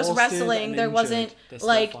of it was just wrestling. There wasn't,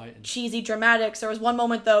 like, cheesy dramatics. There was one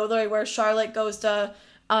moment, though, where Charlotte goes to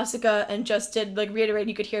Asuka and just did, like, reiterate,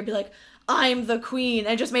 you could hear her be like, I'm the queen,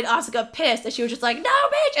 and it just made Asuka pissed, and she was just like, no,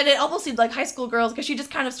 bitch, and it almost seemed like high school girls, because she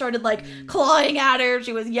just kind of started, like, clawing at her,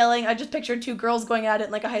 she was yelling. I just pictured two girls going at it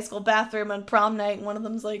in, like, a high school bathroom on prom night, and one of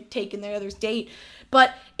them's, like, taking the other's date,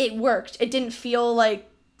 but it worked. It didn't feel, like,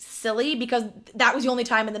 silly, because that was the only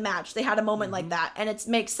time in the match they had a moment like that, and it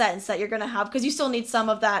makes sense that you're gonna have, because you still need some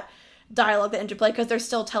of that dialogue, that interplay, because they're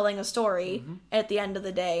still telling a story at the end of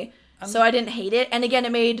the day. So I didn't hate it, and again,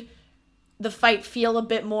 it made the fight feel a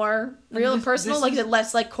bit more real and personal, like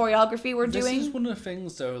less like choreography we're doing. This is one of the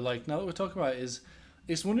things, though, like, now that we're talking about it, is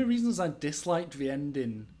it's one of the reasons I disliked the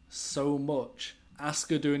ending so much.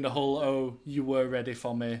 Asuka doing the whole, oh, you were ready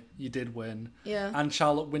for me, you did win, and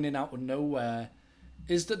Charlotte winning out of nowhere,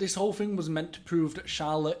 is that this whole thing was meant to prove that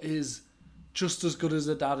Charlotte is just as good as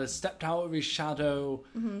her dad, has stepped out of his shadow,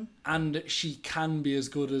 and she can be as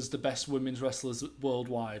good as the best women's wrestlers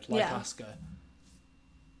worldwide, like Asuka.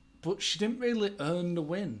 But she didn't really earn the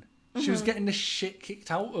win. She was getting the shit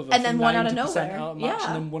kicked out of her, and then won out of nowhere. Out of match,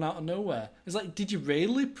 and then won out of nowhere. It's like, did you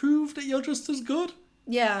really prove that you're just as good?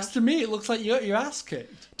 Yeah. 'Cause to me, it looks like you got your ass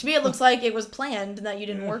kicked. To me, it looks like it was planned and that you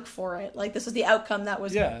didn't work for it. Like, this was the outcome that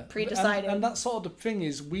was pre-decided. And that's sort of the thing,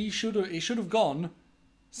 is it should have gone.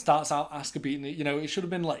 Starts out Asuka beating it. It should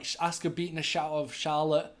have been like Asuka beating the shit out of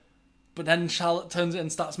Charlotte, but then Charlotte turns it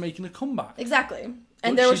and starts making a comeback. Exactly.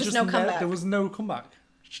 And there was just no comeback. There was no comeback.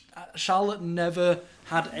 Charlotte never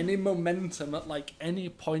had any momentum at, like, any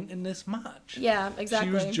point in this match. Yeah, exactly.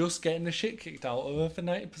 She was just getting the shit kicked out of her for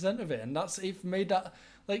 90% of it, and that's it made that,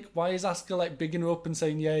 like, why is Asuka, like, bigging her up and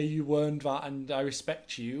saying, yeah, you earned that and I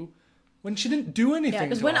respect you, when she didn't do anything? Yeah,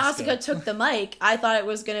 because when Asuka took the mic, I thought it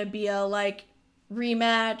was gonna be a, like,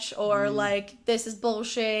 rematch, or like, this is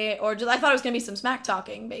bullshit, or just, I thought it was gonna be some smack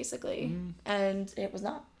talking, basically, and it was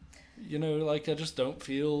not. Like, I just don't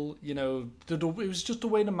feel, it was just the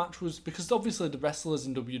way the match was, because obviously the wrestlers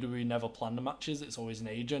in WWE never plan the matches, it's always an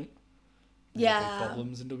agent. Big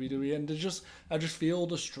problems in WWE, and I just feel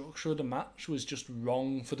the structure of the match was just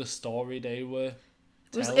wrong for the story they were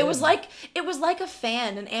telling. It was like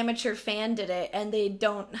an amateur fan did it, and they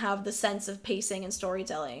don't have the sense of pacing and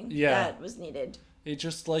storytelling that was needed. It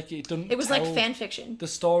just, like, it doesn't. It was like fan fiction. The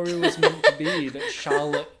story was meant to be that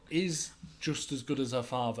Charlotte is just as good as her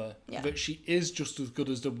father, that she is just as good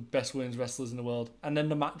as the best women's wrestlers in the world, and then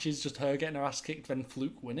the match is just her getting her ass kicked, then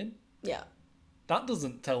Fluke winning. Yeah. That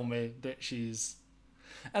doesn't tell me that she's...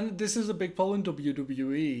 And this is a big pull in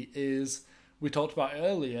WWE, is, we talked about it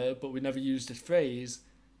earlier, but we never used this phrase,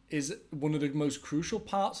 is one of the most crucial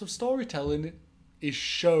parts of storytelling is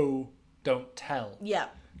show, don't tell. Yeah.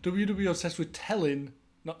 WWE are obsessed with telling,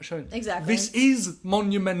 not showing. Exactly. This is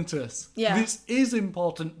monumentous. Yeah. This is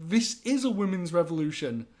important. This is a women's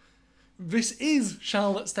revolution. This is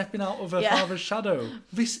Charlotte stepping out of her father's shadow.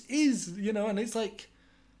 This is, and it's like,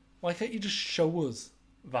 why can't you just show us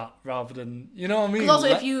that rather than, you know what I mean? Because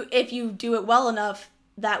also, if you do it well enough,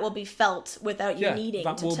 that will be felt without you needing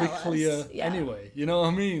to tell us. That will be clear anyway. You know what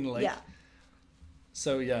I mean? Like, yeah.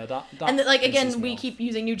 So yeah, that and like again, we keep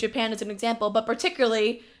using New Japan as an example, but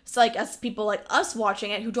particularly it's like as people like us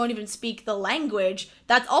watching it who don't even speak the language.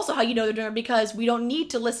 That's also how you know they're doing it, because we don't need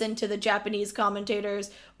to listen to the Japanese commentators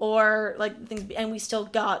or like things, and we still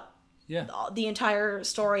got the entire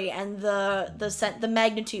story and the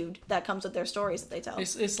magnitude that comes with their stories that they tell.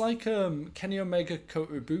 It's like Kenny Omega,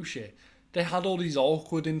 Kota Ibushi. They had all these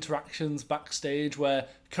awkward interactions backstage where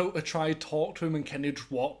Kota tried to talk to him and Kenny just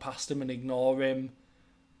walked past him and ignore him.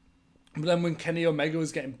 But then when Kenny Omega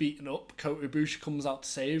was getting beaten up, Kota Ibushi comes out to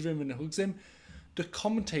save him and hugs him. The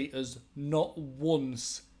commentators not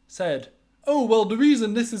once said, "Oh, well, the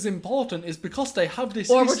reason this is important is because they have this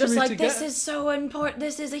or history we're just like, together." this is so important,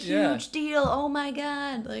 this is a huge deal, oh my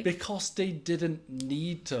god. Like, because they didn't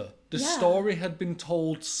need to. The story had been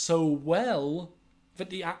told so well that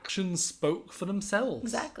the actions spoke for themselves.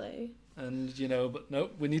 Exactly. And, but no,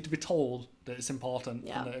 we need to be told that it's important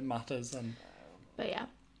and that it matters. But yeah.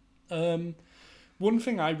 One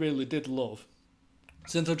thing I really did love,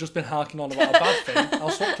 since I've just been harking on about a bad thing,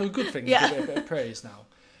 I'll swap to a good thing and give it a bit of praise now.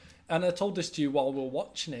 And I told this to you while we were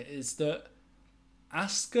watching it, is that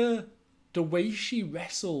Asuka, the way she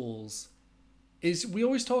wrestles, is, we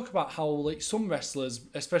always talk about how like some wrestlers,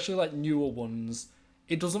 especially like newer ones,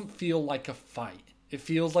 it doesn't feel like a fight. It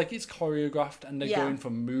feels like it's choreographed and they're going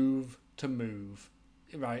from move to move,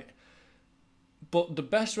 right? But the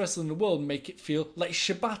best wrestlers in the world make it feel like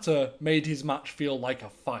Shibata made his match feel like a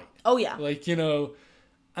fight. Oh yeah. Like,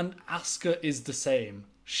 and Asuka is the same.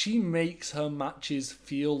 She makes her matches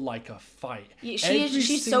feel like a fight.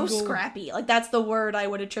 She's so scrappy. Like, that's the word I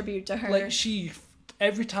would attribute to her. Like,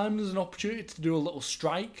 every time there's an opportunity to do a little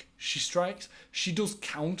strike, she strikes. She does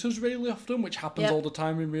counters really often, which happens all the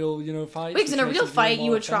time in real, fights. Because in a real fight, you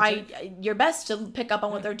would try your best to pick up on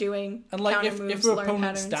what they're doing. And like, if her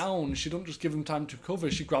opponent's down, she don't just give them time to cover.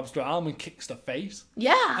 She grabs their arm and kicks their face.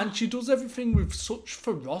 Yeah. And she does everything with such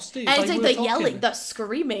ferocity. And it's like the yelling, the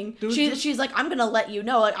screaming. She's like, I'm going to let you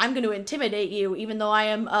know. Like, I'm going to intimidate you, even though I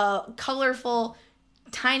am a colorful,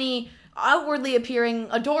 tiny, outwardly appearing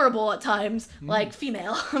adorable at times, like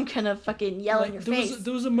female. I'm gonna fucking yell in your face.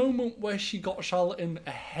 There was a moment where she got Charlotte in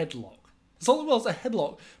a headlock. It's all it was, a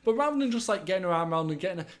headlock. But rather than just like getting her arm around and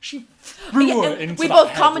getting her, she threw her into we that both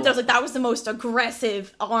headlock. commented, I was like, that was the most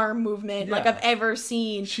aggressive arm movement like I've ever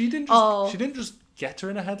seen. She didn't just get her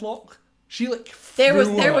in a headlock. She like there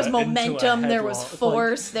was momentum, there was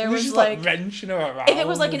force, there was like wrenching her around. If it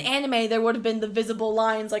was like an anime, there would have been the visible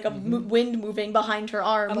lines like of wind moving behind her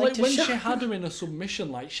arm. And like when she had her in a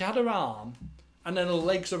submission, like she had her arm and then her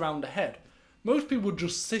legs around her head. Most people would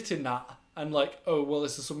just sit in that and like, oh well,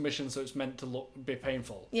 it's a submission, so it's meant to be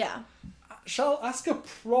painful. Yeah. Charlotte, ask a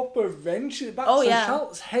proper wrench it back. Oh, so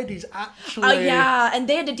Charlotte's head is actually... and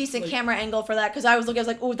they had a decent camera angle for that, because I was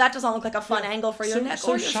like, oh, that doesn't look like a fun angle for your neck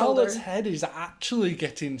or your Charlotte's shoulder. head is actually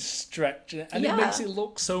getting stretched, and it makes it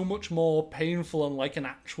look so much more painful and like an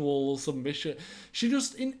actual submission. She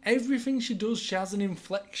just, in everything she does, she has an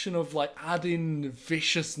inflection of like adding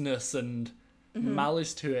viciousness and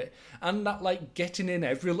malice to it, and that like getting in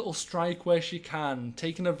every little strike where she can,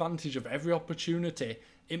 taking advantage of every opportunity.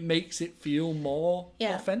 It makes it feel more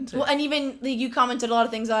authentic. Well, and even you commented a lot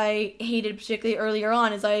of things I hated, particularly earlier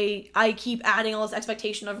on, is I keep adding all this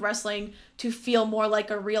expectation of wrestling to feel more like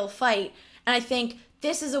a real fight. And I think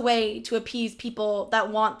this is a way to appease people that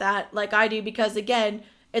want that, like I do, because again,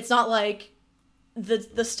 it's not like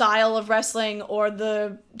the style of wrestling or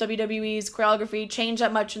the WWE's choreography changed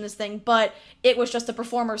that much in this thing, but it was just the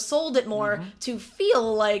performer sold it more to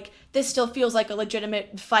feel like this still feels like a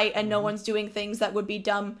legitimate fight and no one's doing things that would be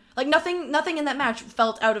dumb. Like nothing in that match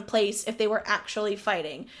felt out of place if they were actually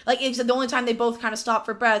fighting. Like except the only time they both kind of stopped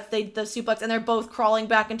for breath, the suplex, and they're both crawling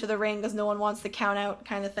back into the ring because no one wants the count out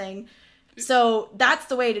kind of thing. So that's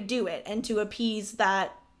the way to do it, and to appease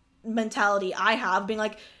that mentality I have, being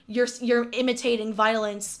like, you're imitating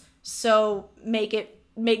violence, so make it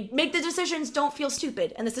make the decisions don't feel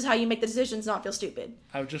stupid, and this is how you make the decisions not feel stupid.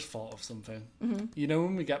 I've just thought of something. Mm-hmm. You know,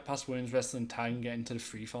 when we get past women's wrestling tag and get into the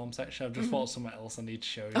freeform section, I've just thought of something else I need to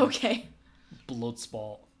show you. Okay.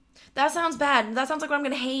 Bloodsport. That sounds bad. That sounds like what I'm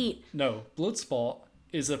gonna hate. No, Bloodsport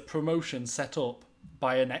is a promotion set up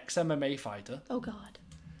by an ex-MMA fighter Oh God.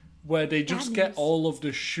 where they just get news. all of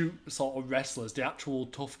the shoot sort of wrestlers, the actual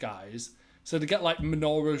tough guys. So they get like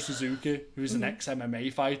Minoru Suzuki, who's an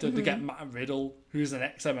ex-MMA fighter. They get Matt Riddle, who's an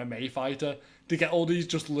ex-MMA fighter. They get all these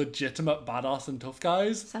just legitimate badass and tough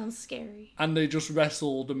guys. Sounds scary. And they just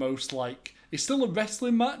wrestle the most like... It's still a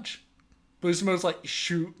wrestling match, but it's the most like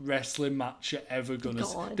shoot wrestling match you're ever gonna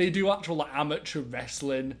see. God. They do actual like amateur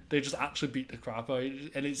wrestling. They just actually beat the crap out of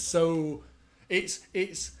it. And it's so...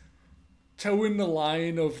 It's towing the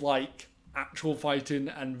line of like actual fighting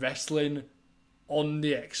and wrestling on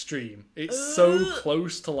the extreme. It's so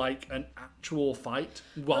close to like an actual fight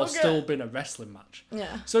while Okay. still being a wrestling match.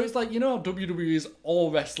 Yeah. So it's like, you know how WWE is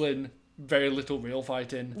all wrestling, very little real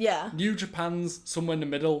fighting? Yeah. New Japan's somewhere in the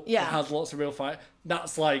middle. Yeah. It has lots of real fight.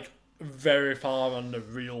 That's like very far on the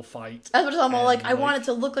real fight. That's what I'm all like. I And, want it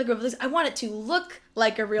to look like I want it to look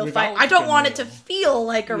like a real Without fight. I don't being want it to real. feel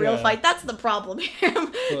like a real Yeah. fight. That's the problem here.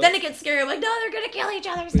 Then it gets scary. I'm like, no, they're gonna kill each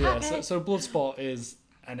other. Yeah, Stop so, it. so Bloodsport is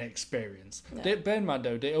an experience. Yeah. Bear in mind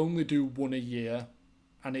though, they only do one a year,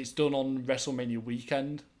 and it's done on WrestleMania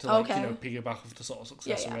weekend to like Okay. you know piggyback off the sort of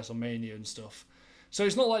success Yeah, of WrestleMania and stuff. So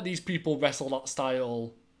it's not like these people wrestle that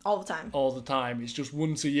style All the time. all the time. It's just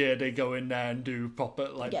once a year they go in there and do proper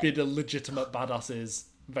like Yeah. be the legitimate badasses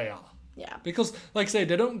they are. Yeah. Because like I say,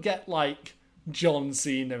 they don't get like John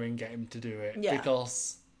Cena and get him to do it Yeah.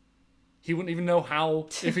 because he wouldn't even know how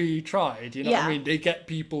if he tried. You know what Yeah. I mean? They get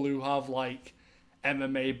people who have like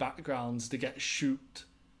MMA backgrounds to get shoot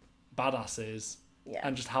badasses Yeah.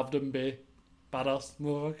 and just have them be badass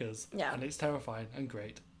motherfuckers. Yeah. And it's terrifying and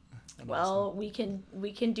great. And Well, we can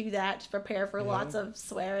do that to prepare for lots of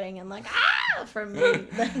swearing and like from me.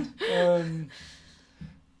 awesome.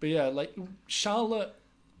 But yeah, like Charlotte,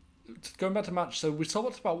 going back to match, so we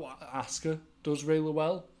talked about what Asuka does really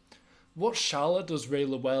well. What Charlotte does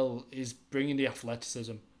really well is bringing the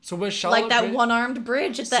athleticism. So where Charlotte like that one-armed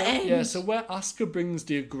bridge at the end. Yeah, so where Asuka brings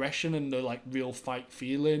the aggression and the like real fight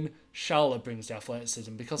feeling, Charlotte brings the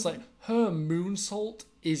athleticism because like her moonsault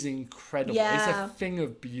is incredible. Yeah. It's a thing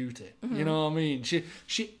of beauty. You know what I mean?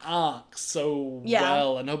 She arcs so Yeah.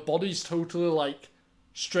 well, and her body's totally like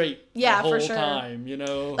straight Yeah, the whole for sure. time. You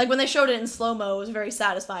know, Like when they showed it in slow-mo, it was very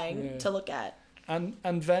satisfying Yeah. to look at. and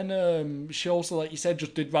then she also, like you said,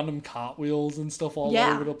 just did random cartwheels and stuff all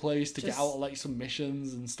Yeah. over the place to get Just- out of like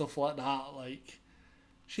submissions and stuff like that. Like,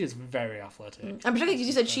 she is very athletic. And particularly because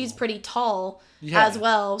you said she's pretty tall Yeah. as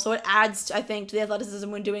well, so it adds, I think, to the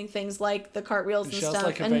athleticism when doing things like the cartwheels and She has, stuff.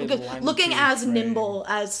 like, a And very because looking lanky as frame. nimble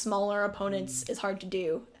as smaller opponents is hard to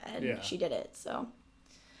do, and Yeah. she did it. So,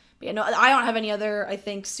 but yeah, no, I don't have any other, I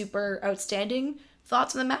think, super outstanding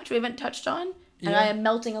thoughts on the match we haven't touched on. And Yeah. I am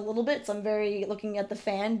melting a little bit, so I'm very looking at the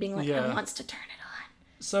fan, being like, Yeah. I wants to turn it on.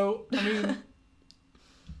 So, I mean,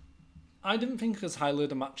 I didn't think as highly of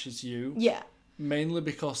the match as you. Yeah. Mainly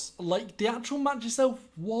because, like, the actual match itself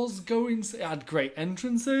was going... It had great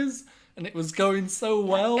entrances, and it was going so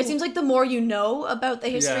well. It seems like the more you know about the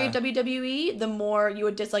history Yeah. of WWE, the more you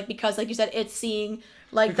would dislike, because, like you said, it's seeing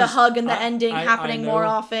like Because the hug and the I- ending I happening know- more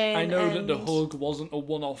often. I know that the and- hug wasn't a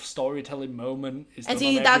one-off storytelling moment. It's And done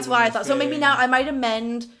on see, that's why I everyone's thought. So maybe thing. now I might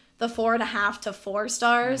amend the 4.5 to 4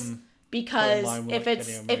 stars because line with, if like,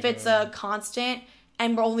 it's Kenny if it's Omega a constant.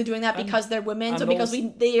 And we're only doing that because they're women, so and because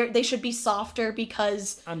also- they should be softer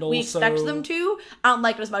because And we expect also- them to. I don't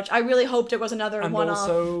like it as much. I really hoped it was another And one-off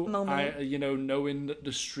also, moment. knowing that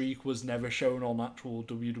the streak was never shown on actual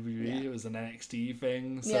WWE, it was an NXT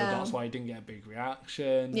thing, so Yeah. that's why it didn't get a big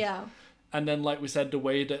reaction. Yeah. And then, like we said, the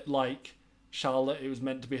way that, like, Charlotte, it was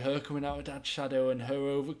meant to be her coming out of Dad's shadow and her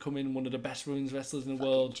overcoming one of the best women's wrestlers in the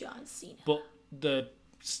world. John Cena. But the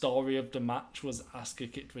story of the match was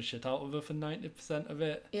Asuka kicked the shit out of her for 90% of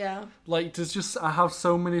it. Yeah. Like, I have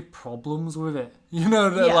so many problems with it. You know,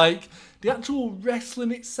 that Yeah. like, the actual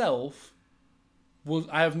wrestling itself,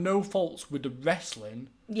 I have no faults with the wrestling.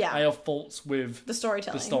 Yeah. I have faults with The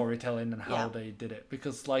storytelling. the storytelling and how Yeah. they did it.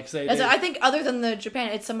 Because, like, say, As I think other than the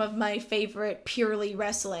Japan, it's some of my favorite purely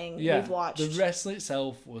wrestling we've watched. the wrestling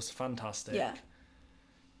itself was fantastic. Yeah.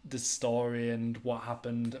 The story and what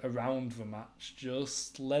happened around the match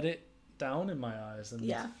just let it down in my eyes. And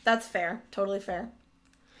Yeah, that's fair. Totally fair.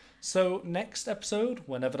 so next episode,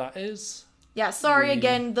 whenever that is, Yeah, sorry We-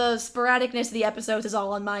 again, the sporadicness of the episodes is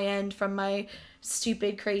all on my end from my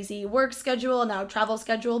stupid, crazy work schedule, now travel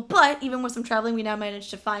schedule. But even with some traveling, we now managed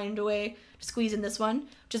to find a way to squeeze in this one,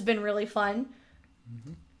 which has been really fun.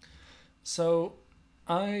 So,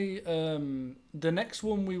 the next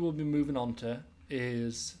one we will be moving on to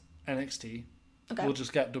is NXT. Okay. We'll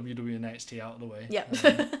just get WWE and NXT out of the way. Yep.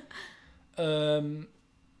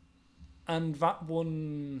 And that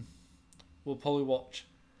one we'll probably watch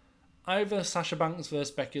either Sasha Banks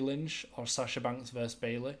versus Becky Lynch or Sasha Banks versus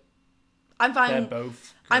Bayley. I'm fine. They're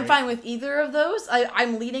both great. I'm fine with either of those.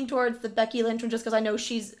 I'm leaning towards the Becky Lynch one just because I know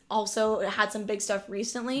she's also had some big stuff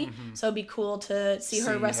recently. So it'd be cool to see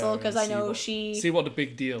her wrestle because I know see what the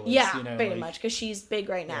big deal is. Yeah, you know, pretty much because she's big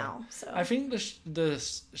right Yeah. now. So I think the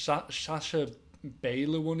Sasha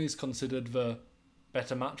Bayley one is considered the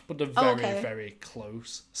better match, but they're very, very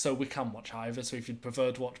close. So we can watch either. So if you'd prefer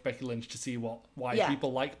to watch Becky Lynch to see why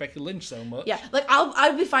people like Becky Lynch so much. Yeah, like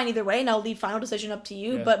I'll be fine either way, and I'll leave final decision up to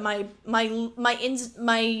you. Yeah. But my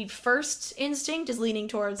first instinct is leaning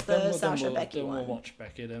towards the Sasha Becky then one. We'll watch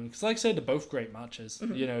Becky then, because like I said, they're both great matches.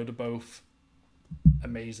 You know, they're both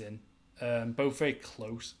amazing. Both very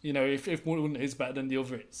close. You know, if one is better than the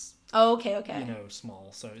other, it's Oh, okay. you know, small.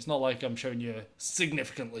 So it's not like I'm showing you a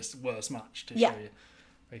significantly worse match to Yeah. show you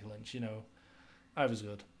Becky Lynch. You know, I was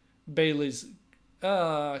good. Bayley's.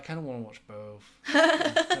 I kind of want to watch both.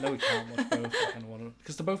 I know we can't watch both. I kind of want to,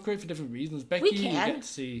 because they're both great for different reasons. Becky, We can. you get to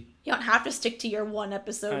see. You don't have to stick to your one I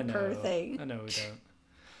episode know, per thing. I know we don't.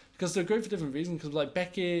 Because they're great for different reasons. Because like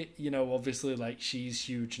Becky, you know, obviously like she's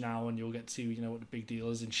huge now, and you'll get to see, you know, what the big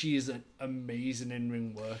deal is, and she is an amazing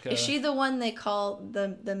in-ring worker. Is she the one they call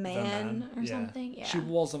the man or Yeah. something? Yeah. She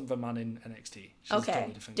wasn't the man in NXT. She's a Okay.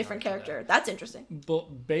 totally Different character. there. That's interesting.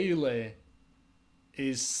 But Bayley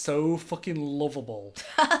is so fucking lovable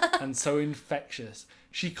and so infectious.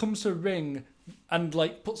 She comes to a ring and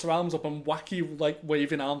like puts her arms up, and wacky like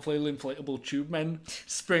waving arm flail inflatable tube men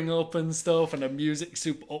spring up and stuff, and her music's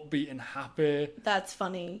super upbeat and happy, That's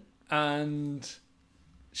funny. and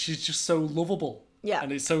she's just so lovable. Yeah.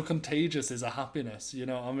 And it's so contagious as a happiness, you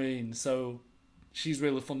know what I mean? So she's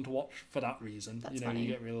really fun to watch for that reason. That's you know, funny. you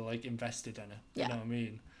get really like invested in her. Yeah. You know what I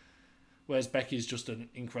mean? Whereas Becky's just an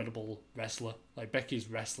incredible wrestler. Like Becky's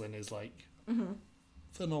wrestling is like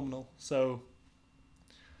phenomenal. So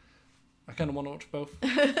I kind of want to watch both.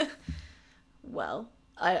 Well,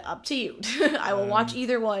 up to you. I will watch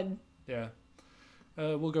either one. Yeah.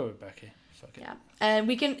 We'll go with Becky. Fuck it. Yeah. And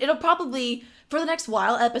it'll probably, for the next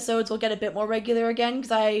while, episodes will get a bit more regular again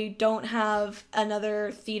because I don't have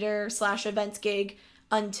another theater/events gig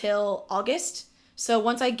until August. So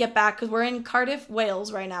once I get back, because we're in Cardiff,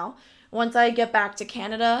 Wales right now, once I get back to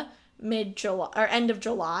Canada mid-July, or end of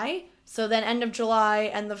July, so then end of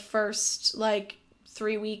July and the first,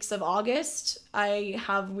 3 weeks of August, I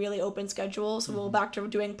have really open schedule, so we'll back to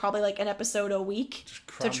doing probably an episode a week to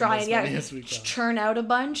cram try as and many as we can. churn out a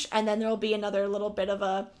bunch, and then there'll be another little bit of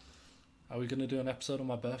a. Are we going to do an episode on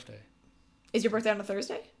my birthday? Is your birthday on a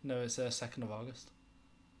Thursday? No, it's 2nd of August.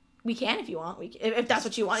 We can if you want. If that's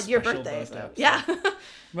what you want. It's your Special birthday. birthday So. episode. Yeah.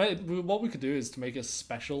 Right, what we could do is to make a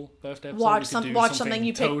special birthday episode. Watch we could some- do watch something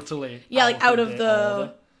you pick. totally Yeah, out of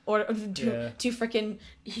order. or do Yeah. freaking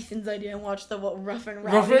Ethan's idea and watch the Rough and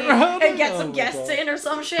Rough Rowdy and Rowdy? and get Oh some my guests God. in or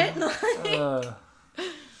some shit.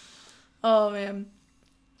 Oh man,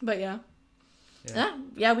 but yeah,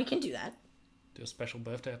 we can do that. Do a special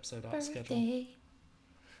birthday episode out of schedule. Birthday.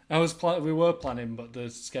 We were planning, but the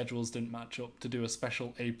schedules didn't match up to do a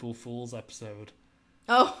special April Fool's episode,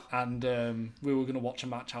 Oh, and we were gonna watch a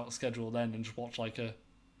match out of schedule then and just watch a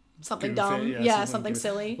something goofy- dumb. yeah, Yeah, something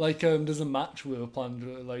something goofy. silly. there's a match we were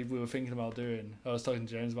planning, we were thinking about doing. I was talking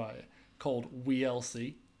to James about it, called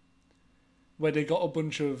WeLC, where they got a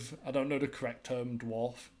bunch of, I don't know the correct term,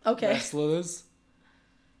 dwarf Okay. wrestlers,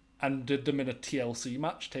 and did them in a TLC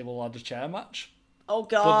match, table ladder chair match. Oh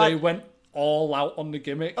But they god. went all out on the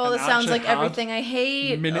gimmick. Oh, and that sounds actually like had everything I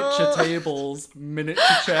hate. Miniature Ugh. tables, miniature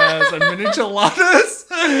chairs, and miniature ladders.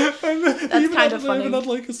 And That's they even kind had- of They even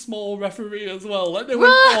funny. had a small referee as well. They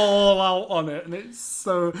went all out on it, and it's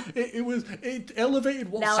so it elevated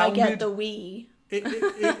what Now sounded. I get the Wii.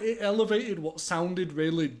 It elevated what sounded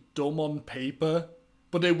really dumb on paper,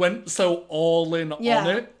 but they went so all in Yeah. on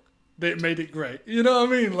it that it made it great. You know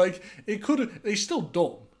what I mean? It's still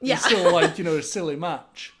dumb. Yeah. It's still a silly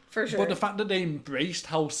match. For sure. But the fact that they embraced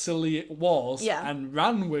how silly it was Yeah. and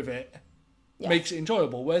ran with it Yeah. makes it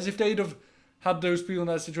enjoyable. Whereas if they'd have had those people in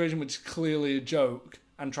that situation, which is clearly a joke,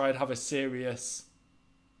 and tried to have a serious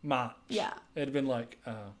match, Yeah. it'd have been like,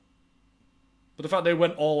 oh. But the fact they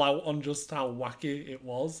went all out on just how wacky it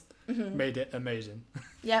was Mm-hmm. made it amazing.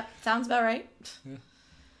 Yep, sounds about right.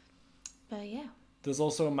 But yeah. There's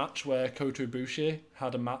also a match where Kota Ibushi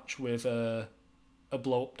had a match with a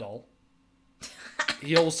blow-up doll.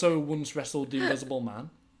 He also once wrestled the Invisible Man.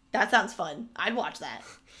 That sounds fun. I'd watch that.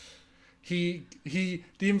 The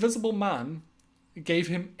Invisible Man gave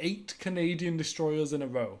him 8 Canadian destroyers in a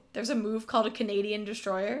row. There's a move called a Canadian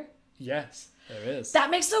Destroyer. Yes, there is. That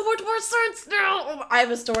makes so much more sense now. I have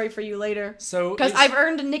a story for you later. So because I've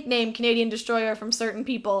earned a nickname Canadian Destroyer from certain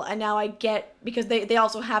people, and now I get, because they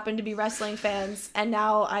also happen to be wrestling fans, and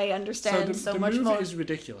now I understand so much more. The move is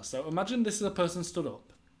ridiculous. So imagine this is a person stood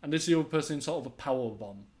up, and this is the other person in sort of a power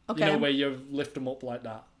bomb. Okay. You know, where you lift them up like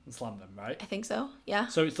that and slam them, right? I think so, yeah.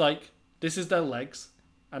 So it's like, this is their legs,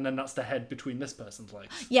 and then that's the head between this person's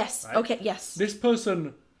legs. Yes, right? okay, yes. This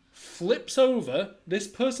person flips over, this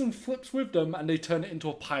person flips with them, and they turn it into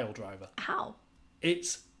a pile driver. How?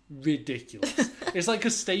 It's ridiculous. It's like a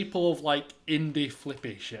staple of like indie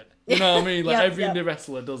flippy shit. You know what I mean? Like every indie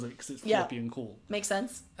wrestler does it because it's flippy and cool. Makes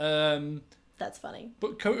sense. That's funny.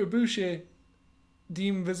 But Kota Ibushi, the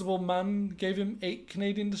Invisible Man gave him 8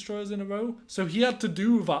 Canadian destroyers in a row, so he had to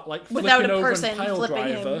do that like flipping over and pile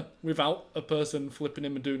driver without a person flipping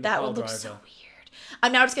him and doing the pile driver. That would look so weird.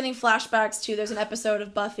 I'm now just getting flashbacks to, there's an episode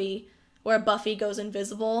of Buffy where Buffy goes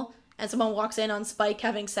invisible and someone walks in on Spike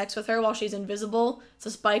having sex with her while she's invisible, so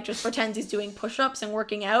Spike just pretends he's doing push-ups and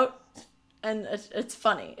working out, and it's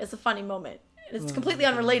funny. It's a funny moment. It's completely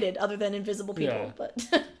unrelated other than invisible people,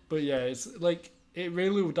 but yeah, it's like,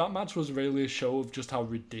 that match was really a show of just how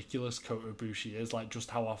ridiculous Kota Ibushi is, like just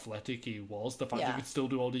how athletic he was. The fact he could still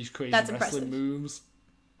do all these crazy wrestling moves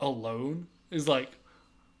alone is like,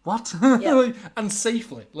 what? Like, and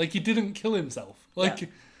safely. Like, he didn't kill himself. Like,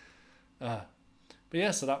 but yeah,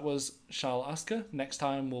 so that was Charlotte Asuka. Next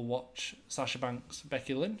time we'll watch Sasha Banks,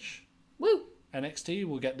 Becky Lynch. Woo! NXT,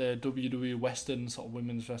 we'll get the WWE Western sort of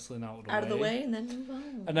women's wrestling out of the way, and then move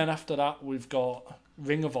on. And then after that, we've got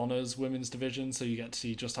Ring of Honor's women's division, so you get to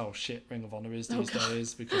see just how shit Ring of Honor is these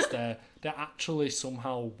days, because they're actually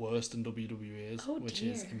somehow worse than WWE is, which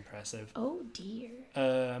is impressive. Oh dear.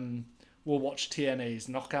 We'll watch TNA's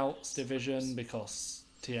Knockouts division, because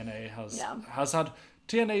TNA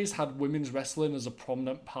TNA's had women's wrestling as a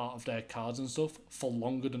prominent part of their cards and stuff for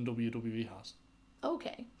longer than WWE has.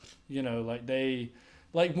 Okay. You know,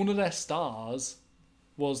 like one of their stars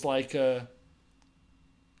was like a,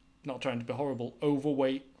 not trying to be horrible,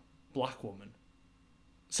 overweight black woman.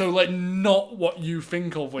 So like not what you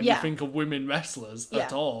think of when you think of women wrestlers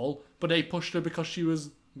at all, but they pushed her because she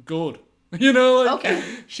was good. You know, like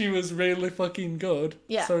she was really fucking good.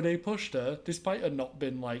 Yeah. So they pushed her, despite her not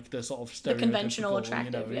being like the sort of stereotypical, the conventional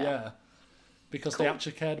attractive, because they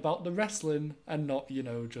actually cared about the wrestling and not,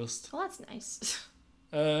 just. Well, that's nice.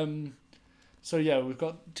 So yeah, we've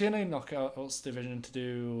got TNA Knockouts division to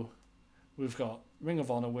do. We've got Ring of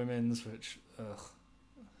Honor women's, which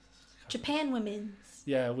Japan women's.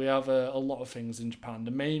 Yeah, we have a lot of things in Japan.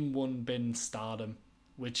 The main one being Stardom,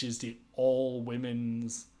 which is the all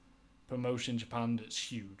women's promotion in Japan. That's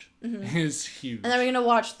huge. Mm-hmm. It's huge. And then we're gonna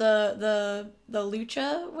watch the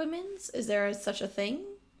Lucha women's. Is there such a thing?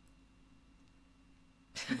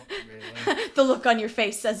 Not really. The look on your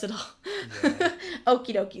face says it all. Yeah.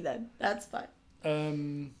 Okie dokie then. That's fine.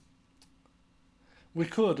 We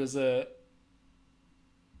could,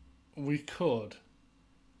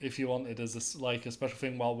 if you wanted, as a special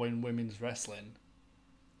thing while we're in women's wrestling,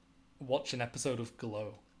 watch an episode of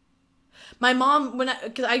Glow. My mom,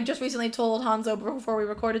 because I just recently told Hanzo before we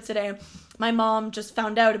recorded today, my mom just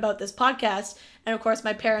found out about this podcast, and of course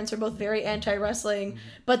my parents are both very anti-wrestling,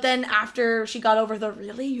 but then after she got over the,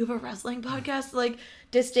 really, you have a wrestling podcast, like,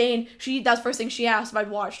 disdain, that's the first thing she asked if I'd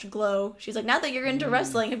watched Glow. She's like, now that you're into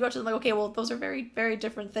wrestling, have you watched it? I'm like, okay, well, those are very, very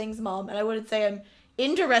different things, Mom, and I wouldn't say I'm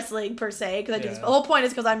into wrestling per se, because I do this, the whole point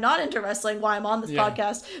is because I'm not into wrestling, why I'm on this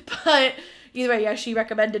podcast, but either way, she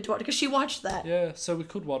recommended to watch, because she watched that. Yeah, so we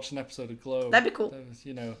could watch an episode of Glow. That'd be cool.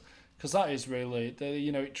 Because that is really,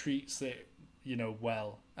 it treats it,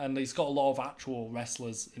 well. And it's got a lot of actual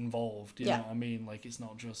wrestlers involved, you know what I mean? Like, it's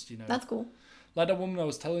not just, That's cool. Like that woman I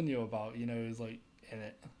was telling you about, is like in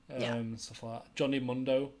it. Stuff like that. Johnny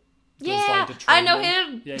Mundo. Yeah, I know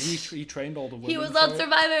him. Yeah, he trained all the women. He was on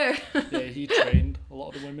Survivor. Yeah, he trained a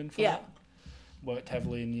lot of the women for that. Worked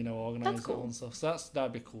heavily in, organising cool. and stuff. So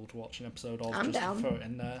that'd be cool to watch an episode of. I'm just down. To throw it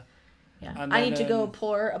in there. Yeah, and I need to go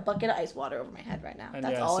pour a bucket of ice water over my head right now.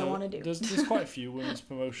 That's all I want to do. There's quite a few women's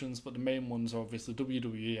promotions, but the main ones are obviously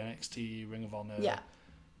WWE, NXT, Ring of Honor,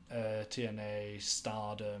 TNA,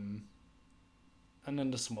 Stardom, and then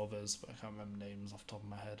there's some others, but I can't remember names off the top of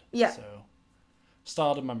my head. Yeah. So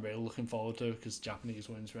Stardom I'm really looking forward to, because Japanese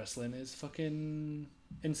women's wrestling is fucking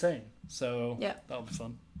insane. So that'll be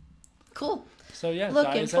fun. Cool. So yeah,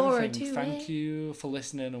 Looking that is forward everything. to Thank it. you for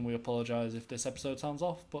listening, and we apologise if this episode sounds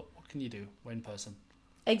off, but what can you do? We're in person.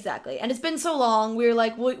 Exactly. And it's been so long. We were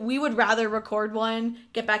like, we would rather record one,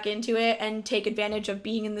 get back into it, and take advantage of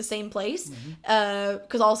being in the same place.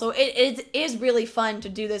 Because also, it is really fun to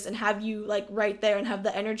do this and have you, like, right there and have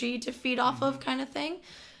the energy to feed off of kind of thing.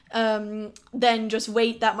 Then just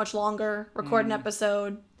wait that much longer, record an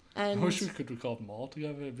episode, and... I wish we could record more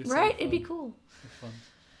together. It'd be so Right? fun. It'd be cool. Fun.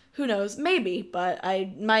 Who knows? Maybe. But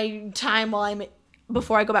my time while I'm...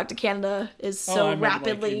 Before I go back to Canada is so I meant,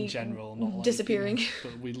 rapidly like, in general, not like, disappearing.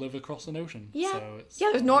 but we live across an ocean. Yeah.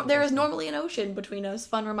 So it's There is normally an ocean between us.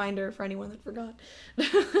 Fun reminder for anyone that forgot.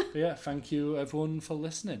 But yeah, thank you everyone for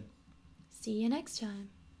listening. See you next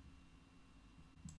time.